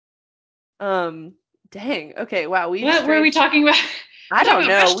 Um, dang. Okay, wow, we've What were we strayed. talking about? I We're talking don't about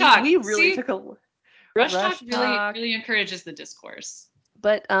know. Rush We Talk. we really See, took a Rush Talk rush really, talk. really encourages the discourse.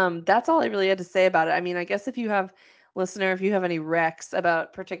 But that's all I really had to say about it. I mean, I guess if you have listener, if you have any recs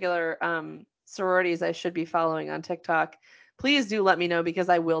about particular sororities I should be following on TikTok, please do let me know because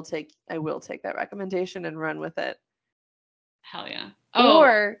I will take that recommendation and run with it. Hell yeah. Oh,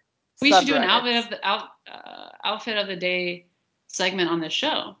 Or we should do an outfit subreddits. of the outfit of the day segment on this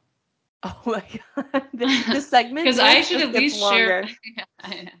show. Oh my god. The segment Because I list should just at gets least share.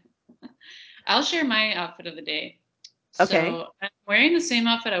 longer. I'll share my outfit of the day. Okay. So I'm wearing the same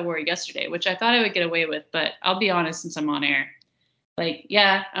outfit I wore yesterday, which I thought I would get away with, but I'll be honest since I'm on air. Like,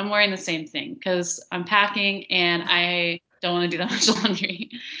 yeah, I'm wearing the same thing because I'm packing and I don't want to do that much laundry.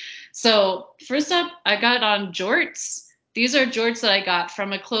 So first up, I got on jorts. These are jorts that I got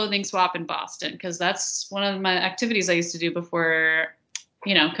from a clothing swap in Boston because that's one of my activities I used to do before,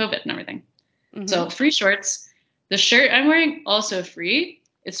 COVID and everything. Mhm. So free shorts. The shirt I'm wearing also free.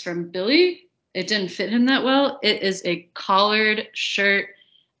 It's from Billy. It didn't fit him that well. It is a collared shirt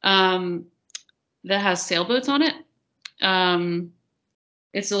um, that has sailboats on it. Um,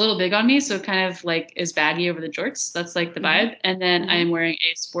 it's a little big on me, so it kind of like is baggy over the jorts. That's like the Mhm. vibe. And then I Mhm. am wearing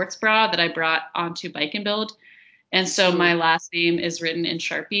a sports bra that I brought onto Bike and Build. And so Ooh. my last name is written in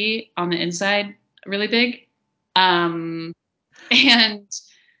Sharpie on the inside, really big. Um, and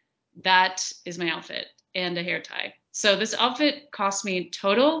that is my outfit and a hair tie. So this outfit cost me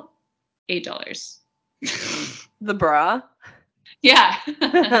total $8. The bra. Yeah.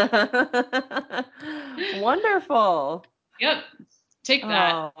 Wonderful. Yep. Take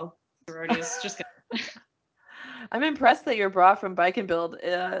that, Oh. sororities. Just kidding. I'm impressed that your bra from Bike and Build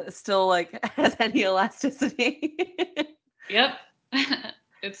still like has any elasticity. Yep.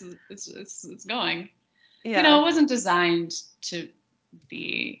 It's going. Yeah, It wasn't designed to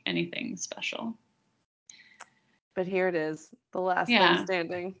be anything special. but here it is, the last thing Yeah.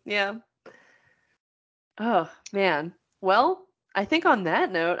 standing. Yeah. Oh, man. Well, I think on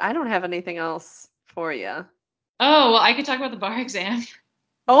that note, I don't have anything else for you. Oh, well, I could talk about the bar exam.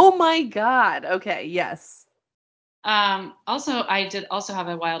 Oh my God. Okay, yes. Also, I did also have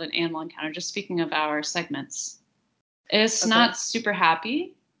a wild and animal encounter, just speaking of our segments. It's Okay. not super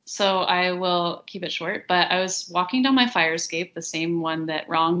happy, so I will keep it short. But I was walking down my fire escape, the same one that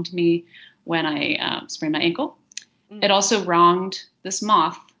wronged me when I sprained my ankle. It Mm. also wronged this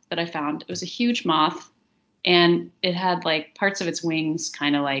moth that I found. It was a huge moth, and it had like parts of its wings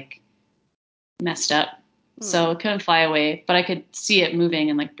kind of like messed up. So Mm. it couldn't fly away, but I could see it moving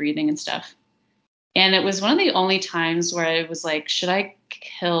and like breathing and stuff. And it was one of the only times where I was like, should I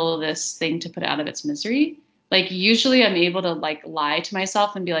kill this thing to put it out of its misery? Like usually I'm able to like lie to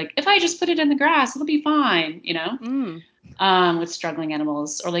myself and be like, if I just put it in the grass, it'll be fine, you know, Mm. with struggling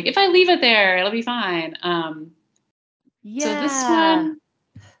animals, or like if I leave it there, it'll be fine. So this Yeah. one,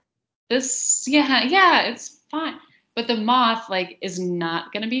 yeah, it's fine. But the moth like is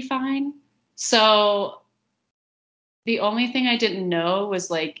not gonna be fine. So the only thing I didn't know was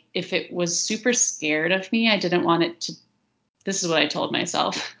like if it was super scared of me, I didn't want it to. This is what I told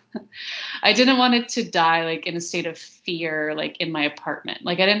myself. I didn't want it to die like in a state of fear, like in my apartment.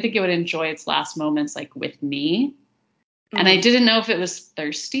 Like I didn't think it would enjoy its last moments like with me. And I Mm. didn't know if it was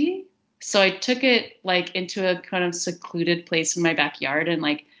thirsty. So I took it like into a kind of secluded place in my backyard and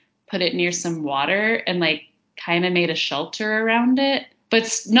like put it near some water and like kind of made a shelter around it.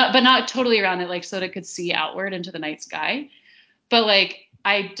 But not totally around it, like so that it could see outward into the night sky. But like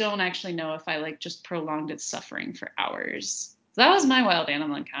I don't actually know if I like just prolonged its suffering for hours. So that was my wild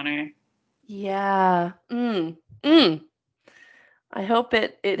animal encounter. Yeah. Mm. Mm. I hope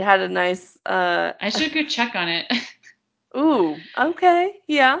it had a nice I should go check on it ooh, okay.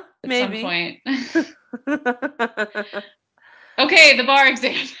 Yeah, at some maybe. point. Okay, the bar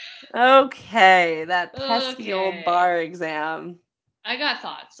exam. Okay, that pesky old Okay. bar exam. I got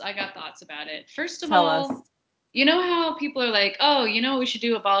thoughts about it. First of Tell us. all, you know how people are like, oh, you know what we should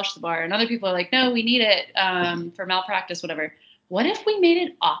do? Abolish the bar. And other people are like, no, we need it for malpractice, whatever. What if we made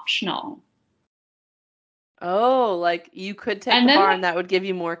it optional? Oh, like you could take And the then, bar like, and that would give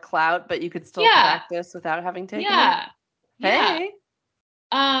you more clout, but you could still yeah, practice without having taken it? yeah, yeah. Hey.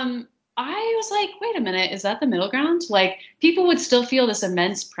 Um, I was like, wait a minute, is that the middle ground? Like, people would still feel this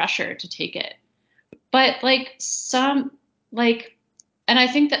immense pressure to take it. But like like, and I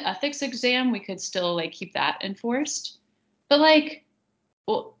think the ethics exam, we could still like keep that enforced. But like,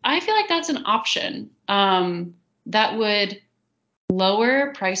 well, I feel like that's an option that would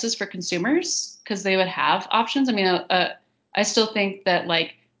lower prices for consumers because they would have options. I mean, I still think that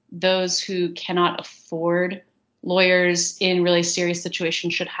like those who cannot afford lawyers in really serious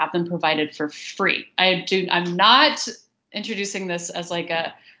situations should have them provided for free. I'm not introducing this as like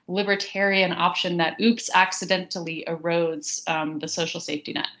a libertarian option that oops accidentally erodes the social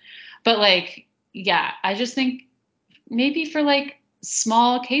safety net. But like, yeah, I just think maybe for like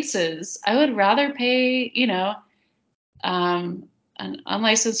small cases, I would rather pay, um, an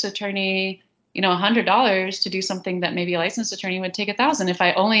unlicensed attorney, $100 to do something that maybe a licensed attorney would take 1,000 if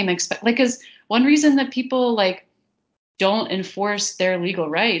I only am expect like because one reason that people like don't enforce their legal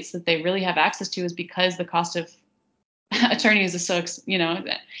rights that they really have access to is because the cost of attorneys is so.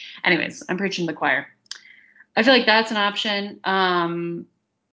 Anyways, I'm preaching to the choir. I feel like that's an option.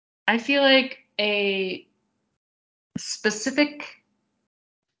 I feel like a specific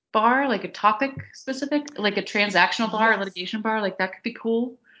bar, like a topic specific, like a transactional bar, a Yes. litigation bar, like that could be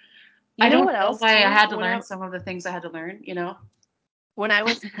cool. You I know don't what know else why I too? had to learn some of the things I had to learn. When I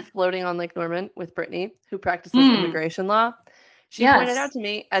was floating on Lake Norman with Brittany, who practices Hmm. immigration law, she pointed out Yes. to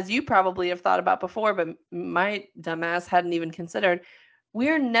me, as you probably have thought about before, but my dumbass hadn't even considered,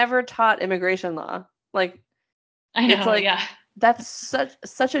 we're never taught immigration law. Like I it's know. like Yeah. that's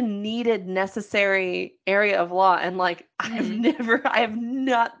such a needed, necessary area of law. And like Hmm. I have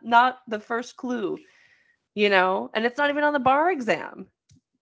not the first clue, you know? And it's not even on the bar exam.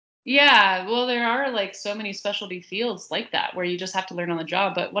 Yeah. Well, there are like so many specialty fields like that where you just have to learn on the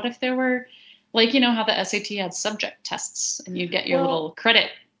job. But what if there were, like, how the SAT had subject tests and you get your Well, little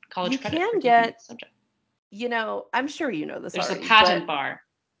credit, you college credit for can taking the get, subject? I'm sure you know this There's a already, but patent bar.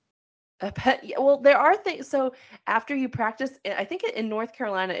 yeah, well, there are things. So after you practice, I think in North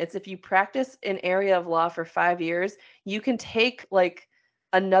Carolina, it's if you practice an area of law for 5 years, you can take like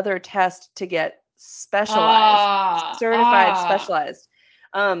another test to get specialized, Ah, certified ah, specialized.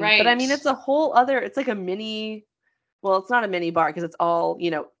 But I right. mean, it's a whole other. It's like a mini. Well, it's not a mini bar because it's all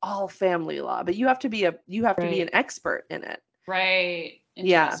all family law. But you have to be an Right. expert in it. Right.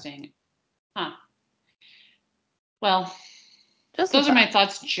 Yeah, Interesting. Huh. Well, just a those are my thought.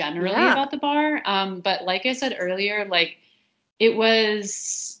 thoughts generally Yeah. about the bar. But like I said earlier, like it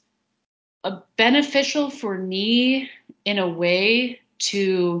was beneficial for me in a way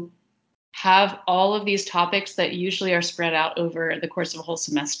to have all of these topics that usually are spread out over the course of a whole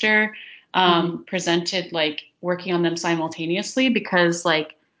semester Hmm. presented like working on them simultaneously because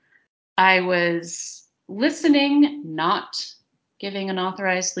like I was listening, not giving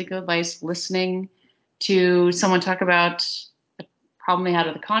unauthorized legal advice, listening to someone talk about a problem they had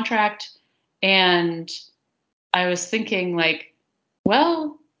with the contract. And I was thinking, like,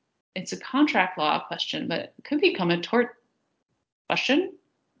 well, it's a contract law question, but it could become a tort question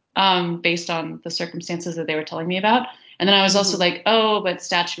based on the circumstances that they were telling me about. And then I was also Mhm. like, oh, but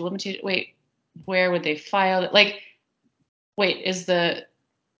statute of limitation. Wait, where would they file it? Like, wait, is the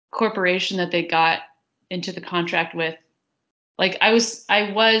corporation that they got into the contract with like I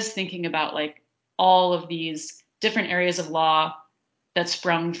was thinking about like all of these different areas of law that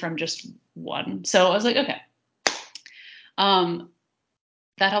sprung from just one. So I was like, okay, um,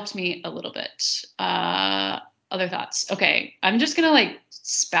 that helps me a little bit. Other thoughts? Okay, I'm just gonna like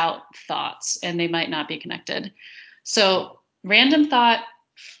spout thoughts, and they might not be connected. So random thought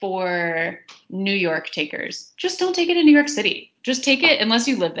for New York takers: just don't take it in New York City. Just take it unless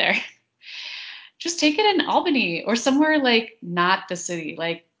you live there. Just take it in Albany or somewhere like not the city.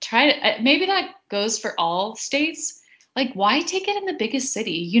 Like try to, maybe that goes for all states. Like why take it in the biggest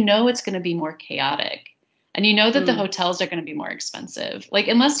city? You know it's going to be more chaotic. And you know that the Mm. hotels are going to be more expensive. Like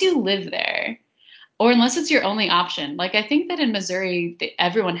unless you live there or unless it's your only option. Like I think that in Missouri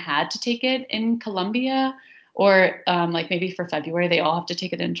everyone had to take it in Columbia or like maybe for February they all have to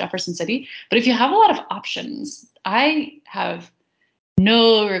take it in Jefferson City. But if you have a lot of options, I have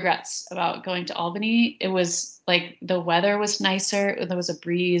no regrets about going to Albany. It was like the weather was nicer. There was a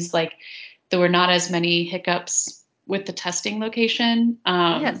breeze. Like there were not as many hiccups with the testing location.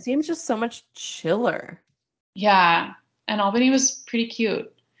 Yeah, it seems just so much chiller. Yeah, and Albany was pretty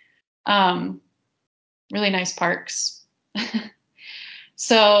cute. Um, really nice parks.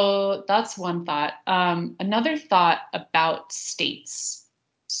 So that's one thought. Another thought about states.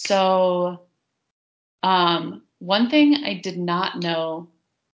 So one thing I did not know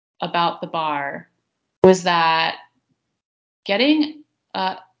about the bar was that getting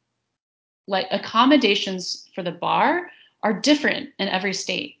like accommodations for the bar are different in every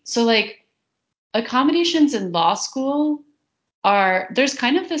state. So like accommodations in law school are there's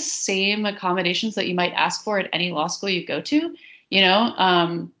kind of the same accommodations that you might ask for at any law school you go to. You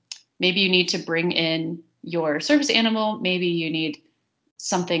know, maybe you need to bring in your service animal. Maybe you need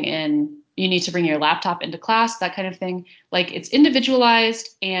something in. You need to bring your laptop into class. That kind of thing. Like it's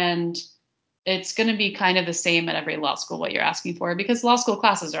individualized and it's going to be kind of the same at every law school what you're asking for because law school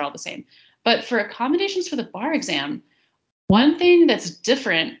classes are all the same. But for accommodations for the bar exam, one thing that's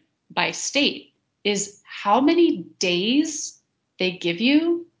different by state is how many days they give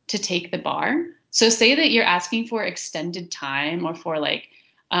you to take the bar. So say that you're asking for extended time or for like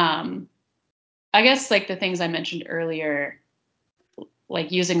um I guess like the things I mentioned earlier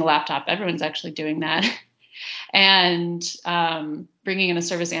like using a laptop, everyone's actually doing that. And bringing in a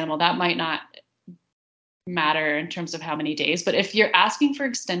service animal, that might not matter in terms of how many days, but if you're asking for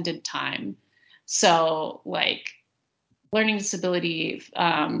extended time, so like learning disability,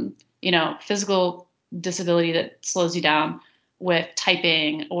 physical disability that slows you down with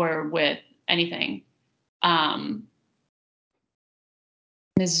typing or with anything. Um,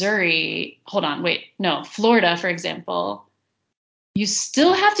 Missouri, hold on, wait, no, Florida, for example, you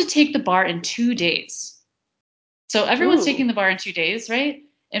still have to take the bar in 2 days. So everyone's Ooh. taking the bar in 2 days, right?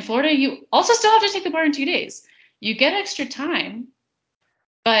 In Florida, you also still have to take the bar in 2 days. You get extra time,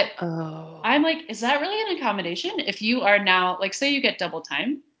 but Oh. I'm like, is that really an accommodation? If you are now, like, say you get double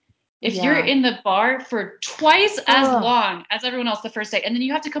time, if you're Yeah. in the bar for twice as Oh. long as everyone else the first day, and then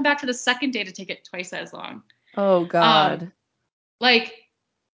you have to come back for the second day to take it twice as long. Oh Um, God. like,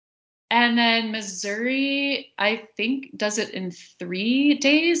 and then Missouri, I think, does it in 3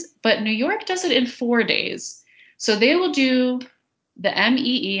 days, but New York does it in 4 days. So they will do the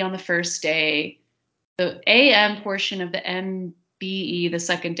MEE on the first day, the AM portion of the MBE the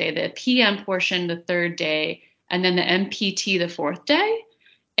second day, the PM portion the third day, and then the MPT the fourth day.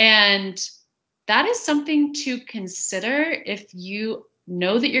 And that is something to consider if you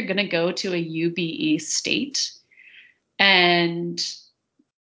know that you're going to go to a UBE state and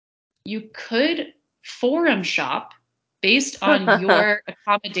you could forum shop based on your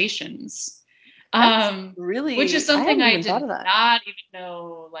accommodations. That's Um, which is really, I something hadn't I even thought did of that. not even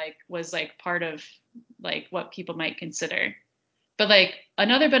know like was like part of like what people might consider. But like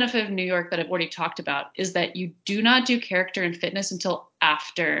another benefit of New York that I've already talked about is that you do not do character and fitness until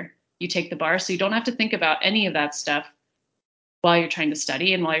after you take the bar. So you don't have to think about any of that stuff while you're trying to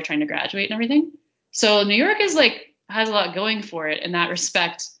study and while you're trying to graduate and everything. So New York is like has a lot going for it in that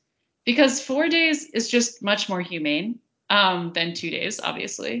respect because 4 days is just much more humane than 2 days,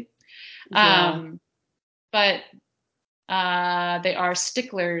 obviously. Yeah. Um, but they are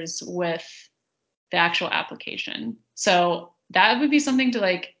sticklers with the actual application. So that would be something to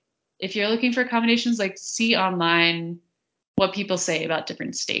like, if you're looking for accommodations, like see online what people say about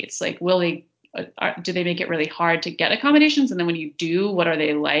different states. Like, will they, do they make it really hard to get accommodations? And then when you do, what are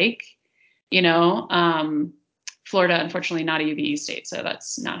they like? You know, Florida, unfortunately, not a UBE state, so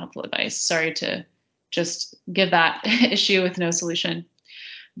that's not helpful advice. Sorry to just give that issue with no solution.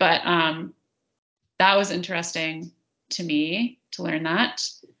 But that was interesting to me to learn that.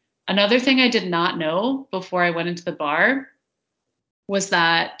 Another thing I did not know before I went into the bar was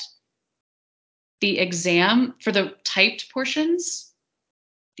that the exam for the typed portions,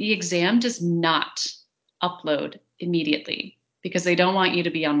 the exam does not upload immediately because they don't want you to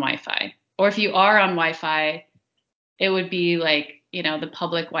be on Wi-Fi. Or if you are on Wi-Fi, it would be like, you know, the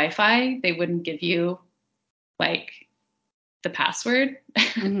public Wi-Fi. They wouldn't give you like the password.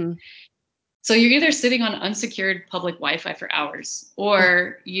 Mm-hmm. So you're either sitting on unsecured public Wi-Fi for hours,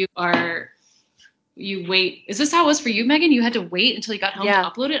 or you wait. Is this how it was for you, Megan? You had to wait until you got home to Yeah.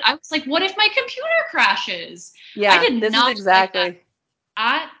 upload it? I was like, what if my computer crashes? I Yeah. did This is not like that exactly.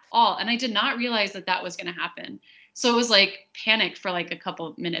 at all. And I did not realize that that was going to happen. So it was like panic for like a couple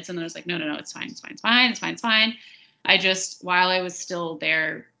of minutes. And then I was like, no, no, no, it's fine. It's fine. It's fine. It's fine. It's fine. I just, while I was still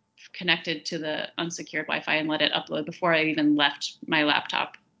there connected to the unsecured Wi-Fi and let it upload before I even left my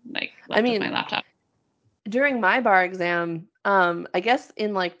laptop, like I left with my mean, laptop. during my bar exam, I guess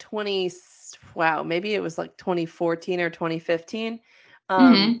in like wow, maybe it was like 2014 or 2015,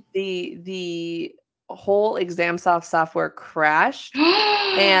 Mm-hmm. the whole ExamSoft software crashed,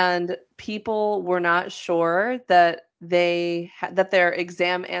 and people were not sure that that their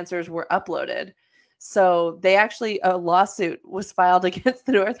exam answers were uploaded. So they actually a lawsuit was filed against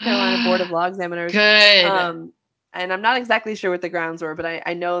the North Carolina Board of Law Examiners. Good. Um, and I'm not exactly sure what the grounds were, but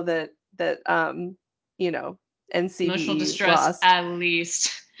I know that you know, Emotional NCBE distress lost. at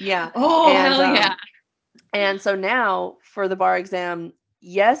least. Yeah. Oh, And hell yeah. and so now for the bar exam,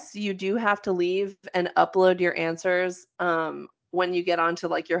 yes, you do have to leave and upload your answers when you get onto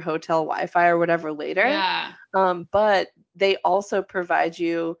like your hotel Wi-Fi or whatever later. Yeah. But they also provide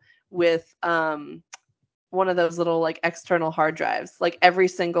you with one of those little like external hard drives. Like every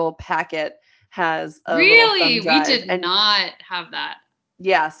single packet has a little thumb Really? We drive. did And not have that.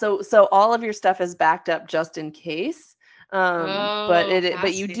 yeah, so all of your stuff is backed up just in case. But Oh, but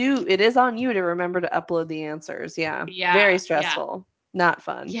fascinating. it is on you to remember to upload the answers. Yeah. Very Yeah, yeah, stressful. Not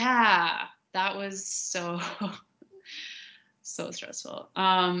fun. yeah. That was so so stressful.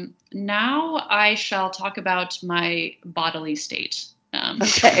 Now I shall talk about my bodily state.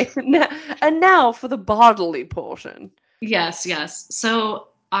 Okay. And now for the bodily portion. Yes, yes. So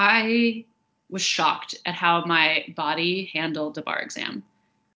I was shocked at how my body handled the bar exam.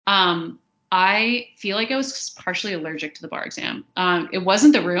 Um, I feel like I was partially allergic to the bar exam. It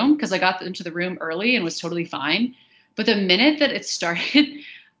wasn't the room because I got into the room early and was totally fine. But the minute that it started,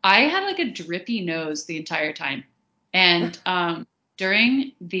 I had like a drippy nose the entire time. And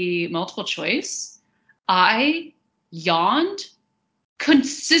during the multiple choice, I yawned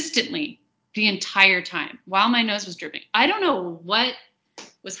consistently the entire time while my nose was dripping. I don't know what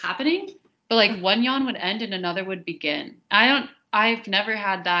was happening, but like one yawn would end and another would begin. I've never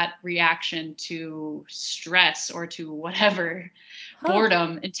had that reaction to stress or to whatever. Huh.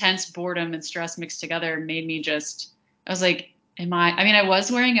 Boredom, intense boredom and stress mixed together made me just, I was like, I mean, I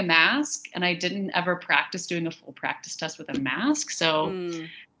was wearing a mask and I didn't ever practice doing a full practice test with a mask. So Mm.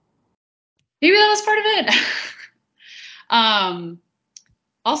 maybe that was part of it. um,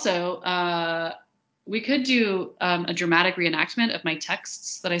 Also, we could do a dramatic reenactment of my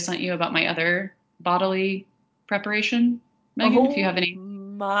texts that I sent you about my other bodily preparation, Megan, if you Oh have any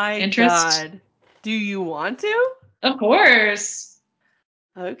my interest. God. Do you want to? Of course.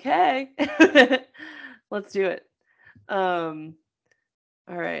 Okay. Let's do it. Um,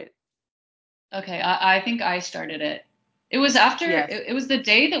 all right. Okay, I think I started it. It was after, Yes. it was the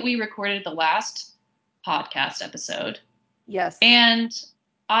day that we recorded the last podcast episode. Yes. And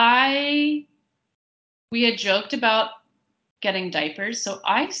I, we had joked about getting diapers. So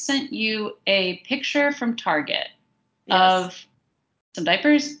I sent you a picture from Target Yes. of some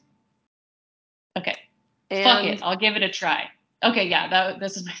diapers. Okay. Fuck it. And I'll give it a try. Okay, yeah,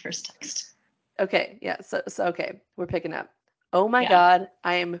 this is my first text. okay, yeah. So okay, we're picking up. Oh my Yeah, God,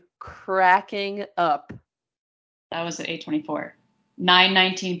 I am cracking up. that was at 8:24.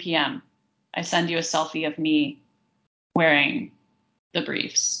 9:19 p.m. I send you a selfie of me wearing the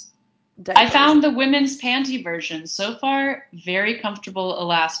briefs. I Diapers. found the women's panty version. So far, very comfortable,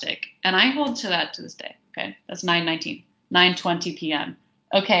 elastic. And I hold to that to this day. Okay, that's 9:19. 9:20 p.m.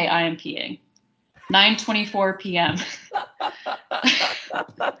 Okay, I am peeing. 9:24 p.m.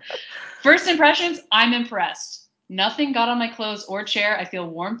 First impressions, I'm impressed. Nothing got on my clothes or chair. I feel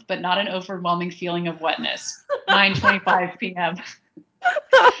warmth, but not an overwhelming feeling of wetness. 9:25 p.m.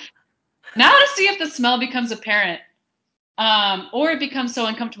 Now to see if the smell becomes apparent, or it becomes so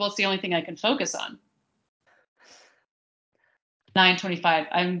uncomfortable it's the only thing I can focus on. 9:25.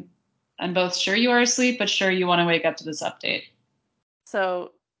 I'm both sure you are asleep, but sure you want to wake up to this update.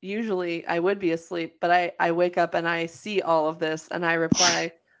 So usually I would be asleep, but I wake up and I see all of this and I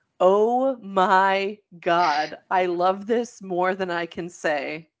reply, "Oh my God, I love this more than I can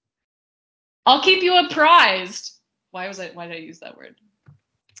say." I'll keep you apprised. Why did I use that word?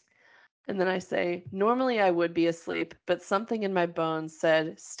 And then I say, "Normally I would be asleep, but something in my bones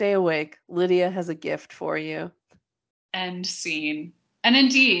said, stay awake. Lydia has a gift for you." End scene. And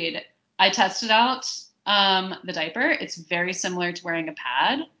indeed, I tested out the diaper. It's very similar to wearing a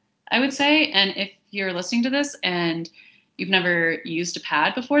pad, I would say. And if you're listening to this and you've never used a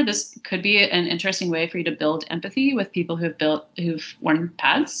pad before, this could be an interesting way for you to build empathy with people who've worn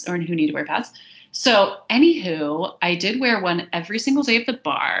pads or who need to wear pads. So, anywho, I did wear one every single day at the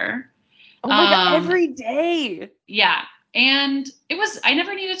bar. Oh my God, every day. Yeah. And I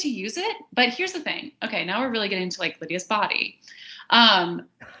never needed to use it, but here's the thing. Okay, now we're really getting to like Lydia's body.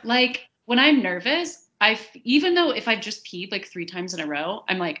 Like when I'm nervous, even though if I've just peed like 3 times in a row,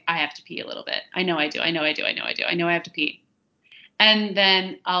 I'm like, I have to pee a little bit. I know I do. I know I do. I know I do. I know I have to pee. And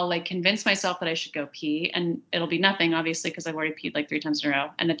then I'll like convince myself that I should go pee, and it'll be nothing, obviously, because I've already peed like 3 times in a row.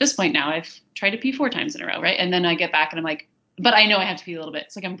 And at this point now, I've tried to pee 4 times in a row, right? And then I get back and I'm like, but I know I have to pee a little bit.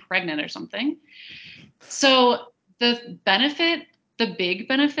 It's like I'm pregnant or something. So the big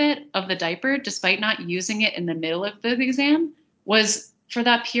benefit of the diaper, despite not using it in the middle of the exam, was for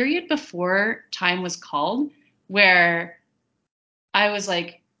that period before time was called, where I was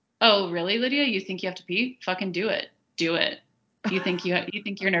like, "Oh, really, Lydia? You think you have to pee? Fucking do it. Do it. You think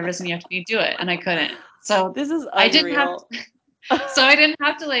you're nervous and you have to pee? Do it." And I couldn't. So This is I didn't have unreal. so I didn't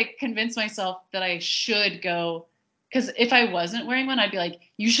have to like convince myself that I should go. Because if I wasn't wearing one, I'd be like,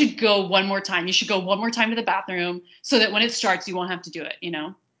 you should go one more time. You should go one more time to the bathroom so that when it starts, you won't have to do it, you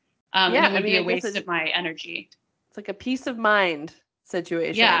know? And Yeah, it I would mean, be I a guess waste of my energy. it's like a peace of mind Yeah,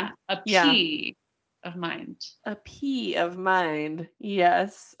 situation. a Yeah. pea of mind. A pea of mind.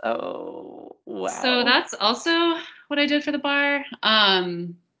 Yes. Oh, So wow. that's also what I did for the bar.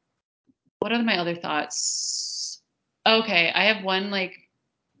 What are my other thoughts? Okay, I have one like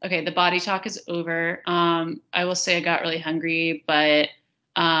okay, the body talk is over. I will say I got really hungry, but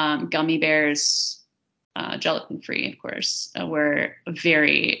gummy bears, gelatin free, of course, were a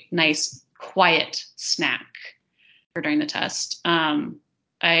very nice, quiet snack for during the test.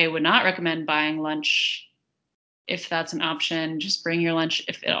 I would not recommend buying lunch if that's an option. Just bring your lunch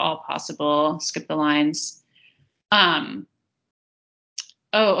if at all possible. Skip the lines. Um,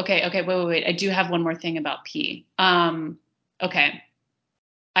 oh, okay. Wait. I do have one more thing about pee. Okay.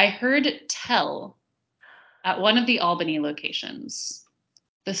 I heard tell at one of the Albany locations.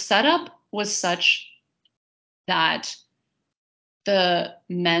 The setup was such that the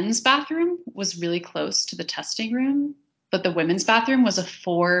men's bathroom was really close to the testing room, but the women's bathroom was a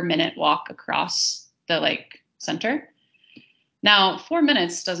 4-minute walk across the like center. Now, 4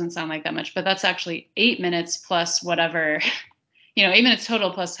 minutes doesn't sound like that much, but that's actually 8 minutes plus whatever, 8 minutes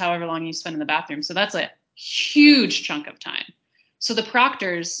total plus however long you spend in the bathroom. So that's a huge chunk of time. So the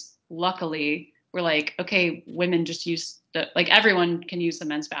proctors, luckily, were like, okay, women just use like everyone can use the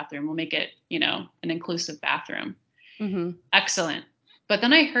men's bathroom. We'll make it, an inclusive bathroom. Mm-hmm. Excellent. But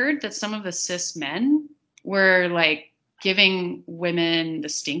then I heard that some of the cis men were like giving women the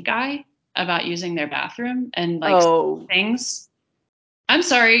stink eye about using their bathroom and like Oh, things. I'm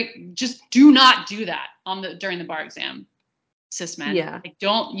sorry, just do not do that during the bar exam, cis men. yeah. Like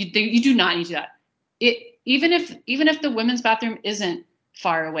you do not need to do that. Even if the women's bathroom isn't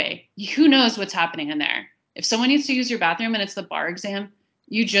far away, who knows what's happening in there? If someone needs to use your bathroom and it's the bar exam,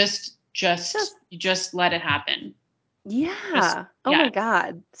 you Just, you just let it happen. Just yeah. Oh my yeah,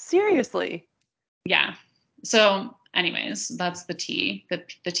 God. Seriously. yeah. So, anyways, that's the T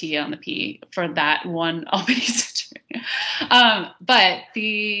on the P for that one Albany Center. But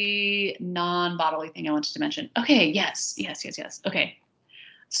the non-bodily thing I wanted to mention. Okay, yes. Okay.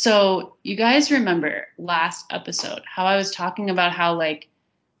 So you guys remember last episode how I was talking about how like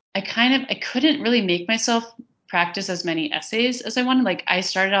I couldn't really make myself practice as many essays as I wanted. Like I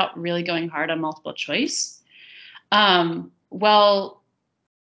started out really going hard on multiple choice. Well,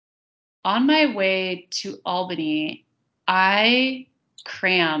 on my way to Albany, I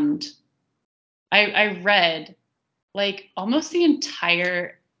crammed. I read like almost the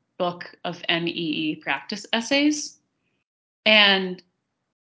entire book of MEE practice essays. And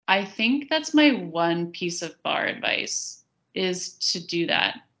I think that's my one piece of bar advice is to do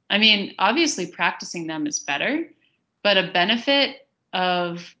that. I mean, obviously practicing them is better, but a benefit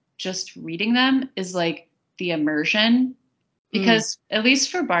of just reading them is like the immersion. Because at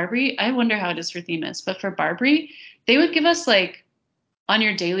least for Barbary, I wonder how it is for Themis, but for Barbary, they would give us like on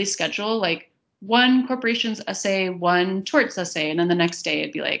your daily schedule, like one corporations essay, one torts essay, and then the next day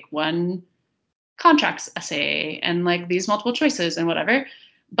it'd be like one contracts essay and like these multiple choices and whatever.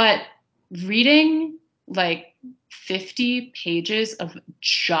 But reading like 50 pages of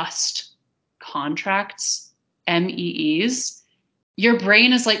just contracts, MEEs, your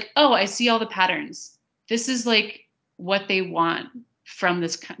brain is like, oh, I see all the patterns. This is like what they want from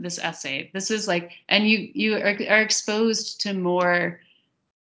this essay. This is like, and you are exposed to more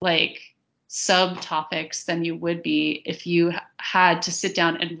like subtopics than you would be if you had to sit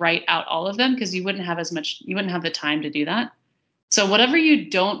down and write out all of them, because you wouldn't have the time to do that. So whatever you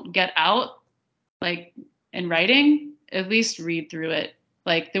don't get out, like in writing, at least read through it.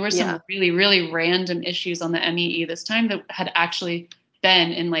 Like there were some really, really random issues on the MEE this time that had actually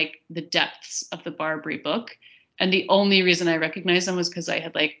been in like the depths of the Barbary book. And the only reason I recognized them was because I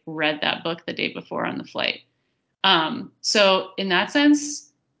had like read that book the day before on the flight. So in that sense,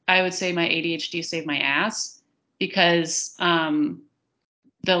 I would say my ADHD saved my ass, because the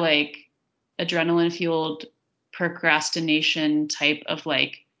like adrenaline fueled procrastination type of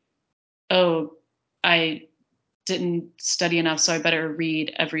like, oh, I didn't study enough, so I better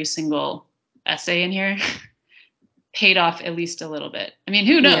read every single essay in here, paid off at least a little bit. I mean,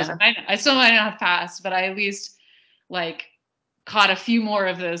 who knows? Yeah. I still might not have passed, but I at least like caught a few more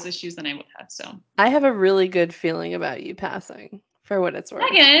of those issues than I would have. So I have a really good feeling about you passing, for what it's worth.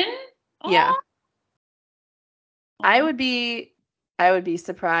 Megan, Yeah. oh, I would be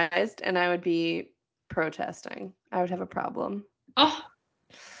surprised, and I would be protesting. I would have a problem. oh,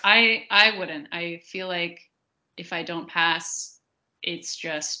 I wouldn't. I feel like if I don't pass, it's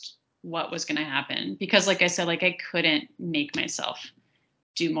just what was going to happen, because like I said, like I couldn't make myself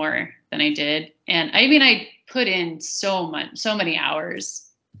do more than I did. And I mean, I put in so many hours,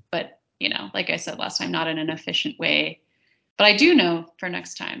 but you know, like I said last time, not in an efficient way. But I do know for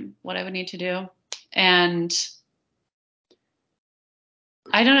next time what I would need to do. And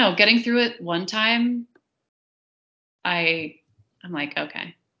I don't know, getting through it one time, I'm like,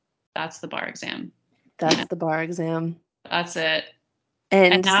 okay, that's the bar exam. That's the bar exam. That's it.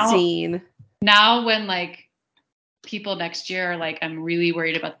 And End scene. now when like people next year are like, I'm really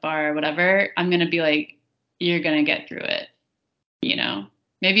worried about the bar or whatever, I'm gonna be like, you're gonna get through it. You know,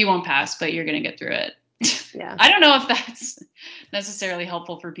 maybe you won't pass, but you're gonna get through it. Yeah. I don't know if that's necessarily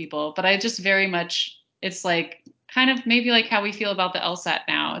helpful for people, but I just very much, it's like kind of maybe like how we feel about the LSAT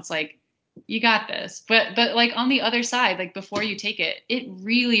now. It's like, you got this. But like on the other side, like before you take it, it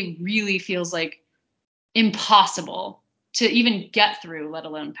really, really feels like impossible to even get through, let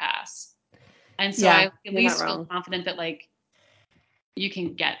alone pass. And so I at you're not least feel wrong. confident that like you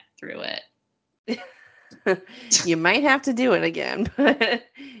can get through it. You might have to do it again, but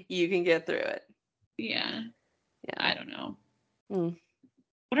you can get through it. Yeah. Yeah. I don't know. Mm.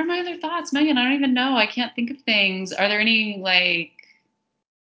 What are my other thoughts, Megan? I don't even know. I can't think of things. Are there any like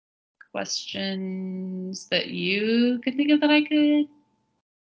questions that you could think of that I could?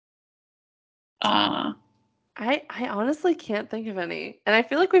 Uh, I honestly can't think of any. And I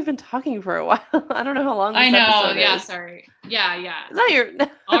feel like we've been talking for a while. I don't know how long I this know. episode Yeah, is. sorry. Yeah. It's not your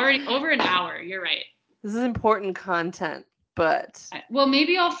Already over an hour. You're right. This is important content, but Well,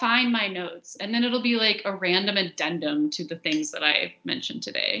 maybe I'll find my notes and then it'll be like a random addendum to the things that I mentioned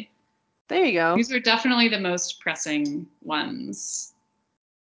today. there you go. These were definitely the most pressing ones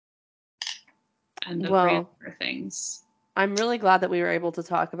and the Well, grander things. I'm really glad that we were able to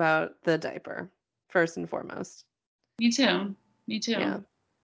talk about the diaper first and foremost. Me too. Me Yeah. too.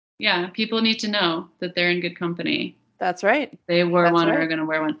 Yeah, people need to know that they're in good company. That's right. If they wore That's one or right. are going to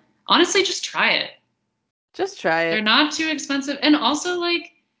wear one. Honestly, just try it. Just try They're it. not too expensive. And also,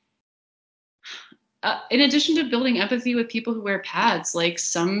 like, in addition to building empathy with people who wear pads, like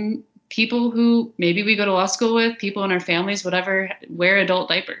some people who maybe we go to law school with, people in our families, whatever, wear adult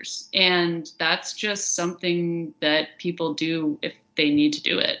diapers. And that's just something that people do if they need to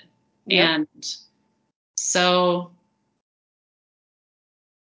do it. Yep. And so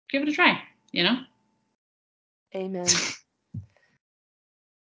give it a try, you know? Amen.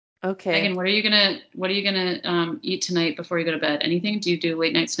 Okay. Megan, what are you gonna eat tonight before you go to bed? Anything? Do you do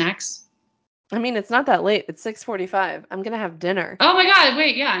late night snacks? I mean, it's not that late. It's 6:45. I'm gonna have dinner. Oh my God,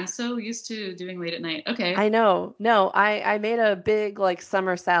 wait, yeah, I'm so used to doing late at night. I Okay. know. No, I made a big like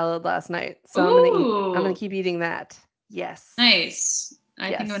summer salad last night, so I'm gonna Ooh, keep eating that. Yes. nice. I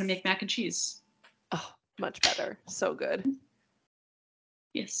think I'm gonna Yes. make mac and cheese. Oh, much better. So good.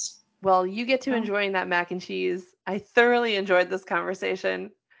 Yes. Well, you get to Well, enjoying that mac and cheese. I thoroughly enjoyed this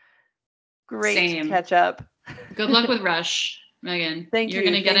conversation. Great to same. catch up. Good luck with Rush, Megan. Thank You're you.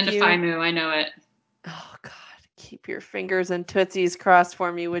 gonna get Thank into you. FIMU, I know it. Oh God, keep your fingers and tootsies crossed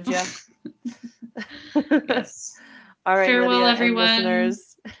for me, would you? Yes. All right, Farewell, Lydia and everyone.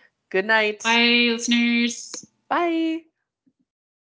 listeners. Good night. Bye, listeners. Bye.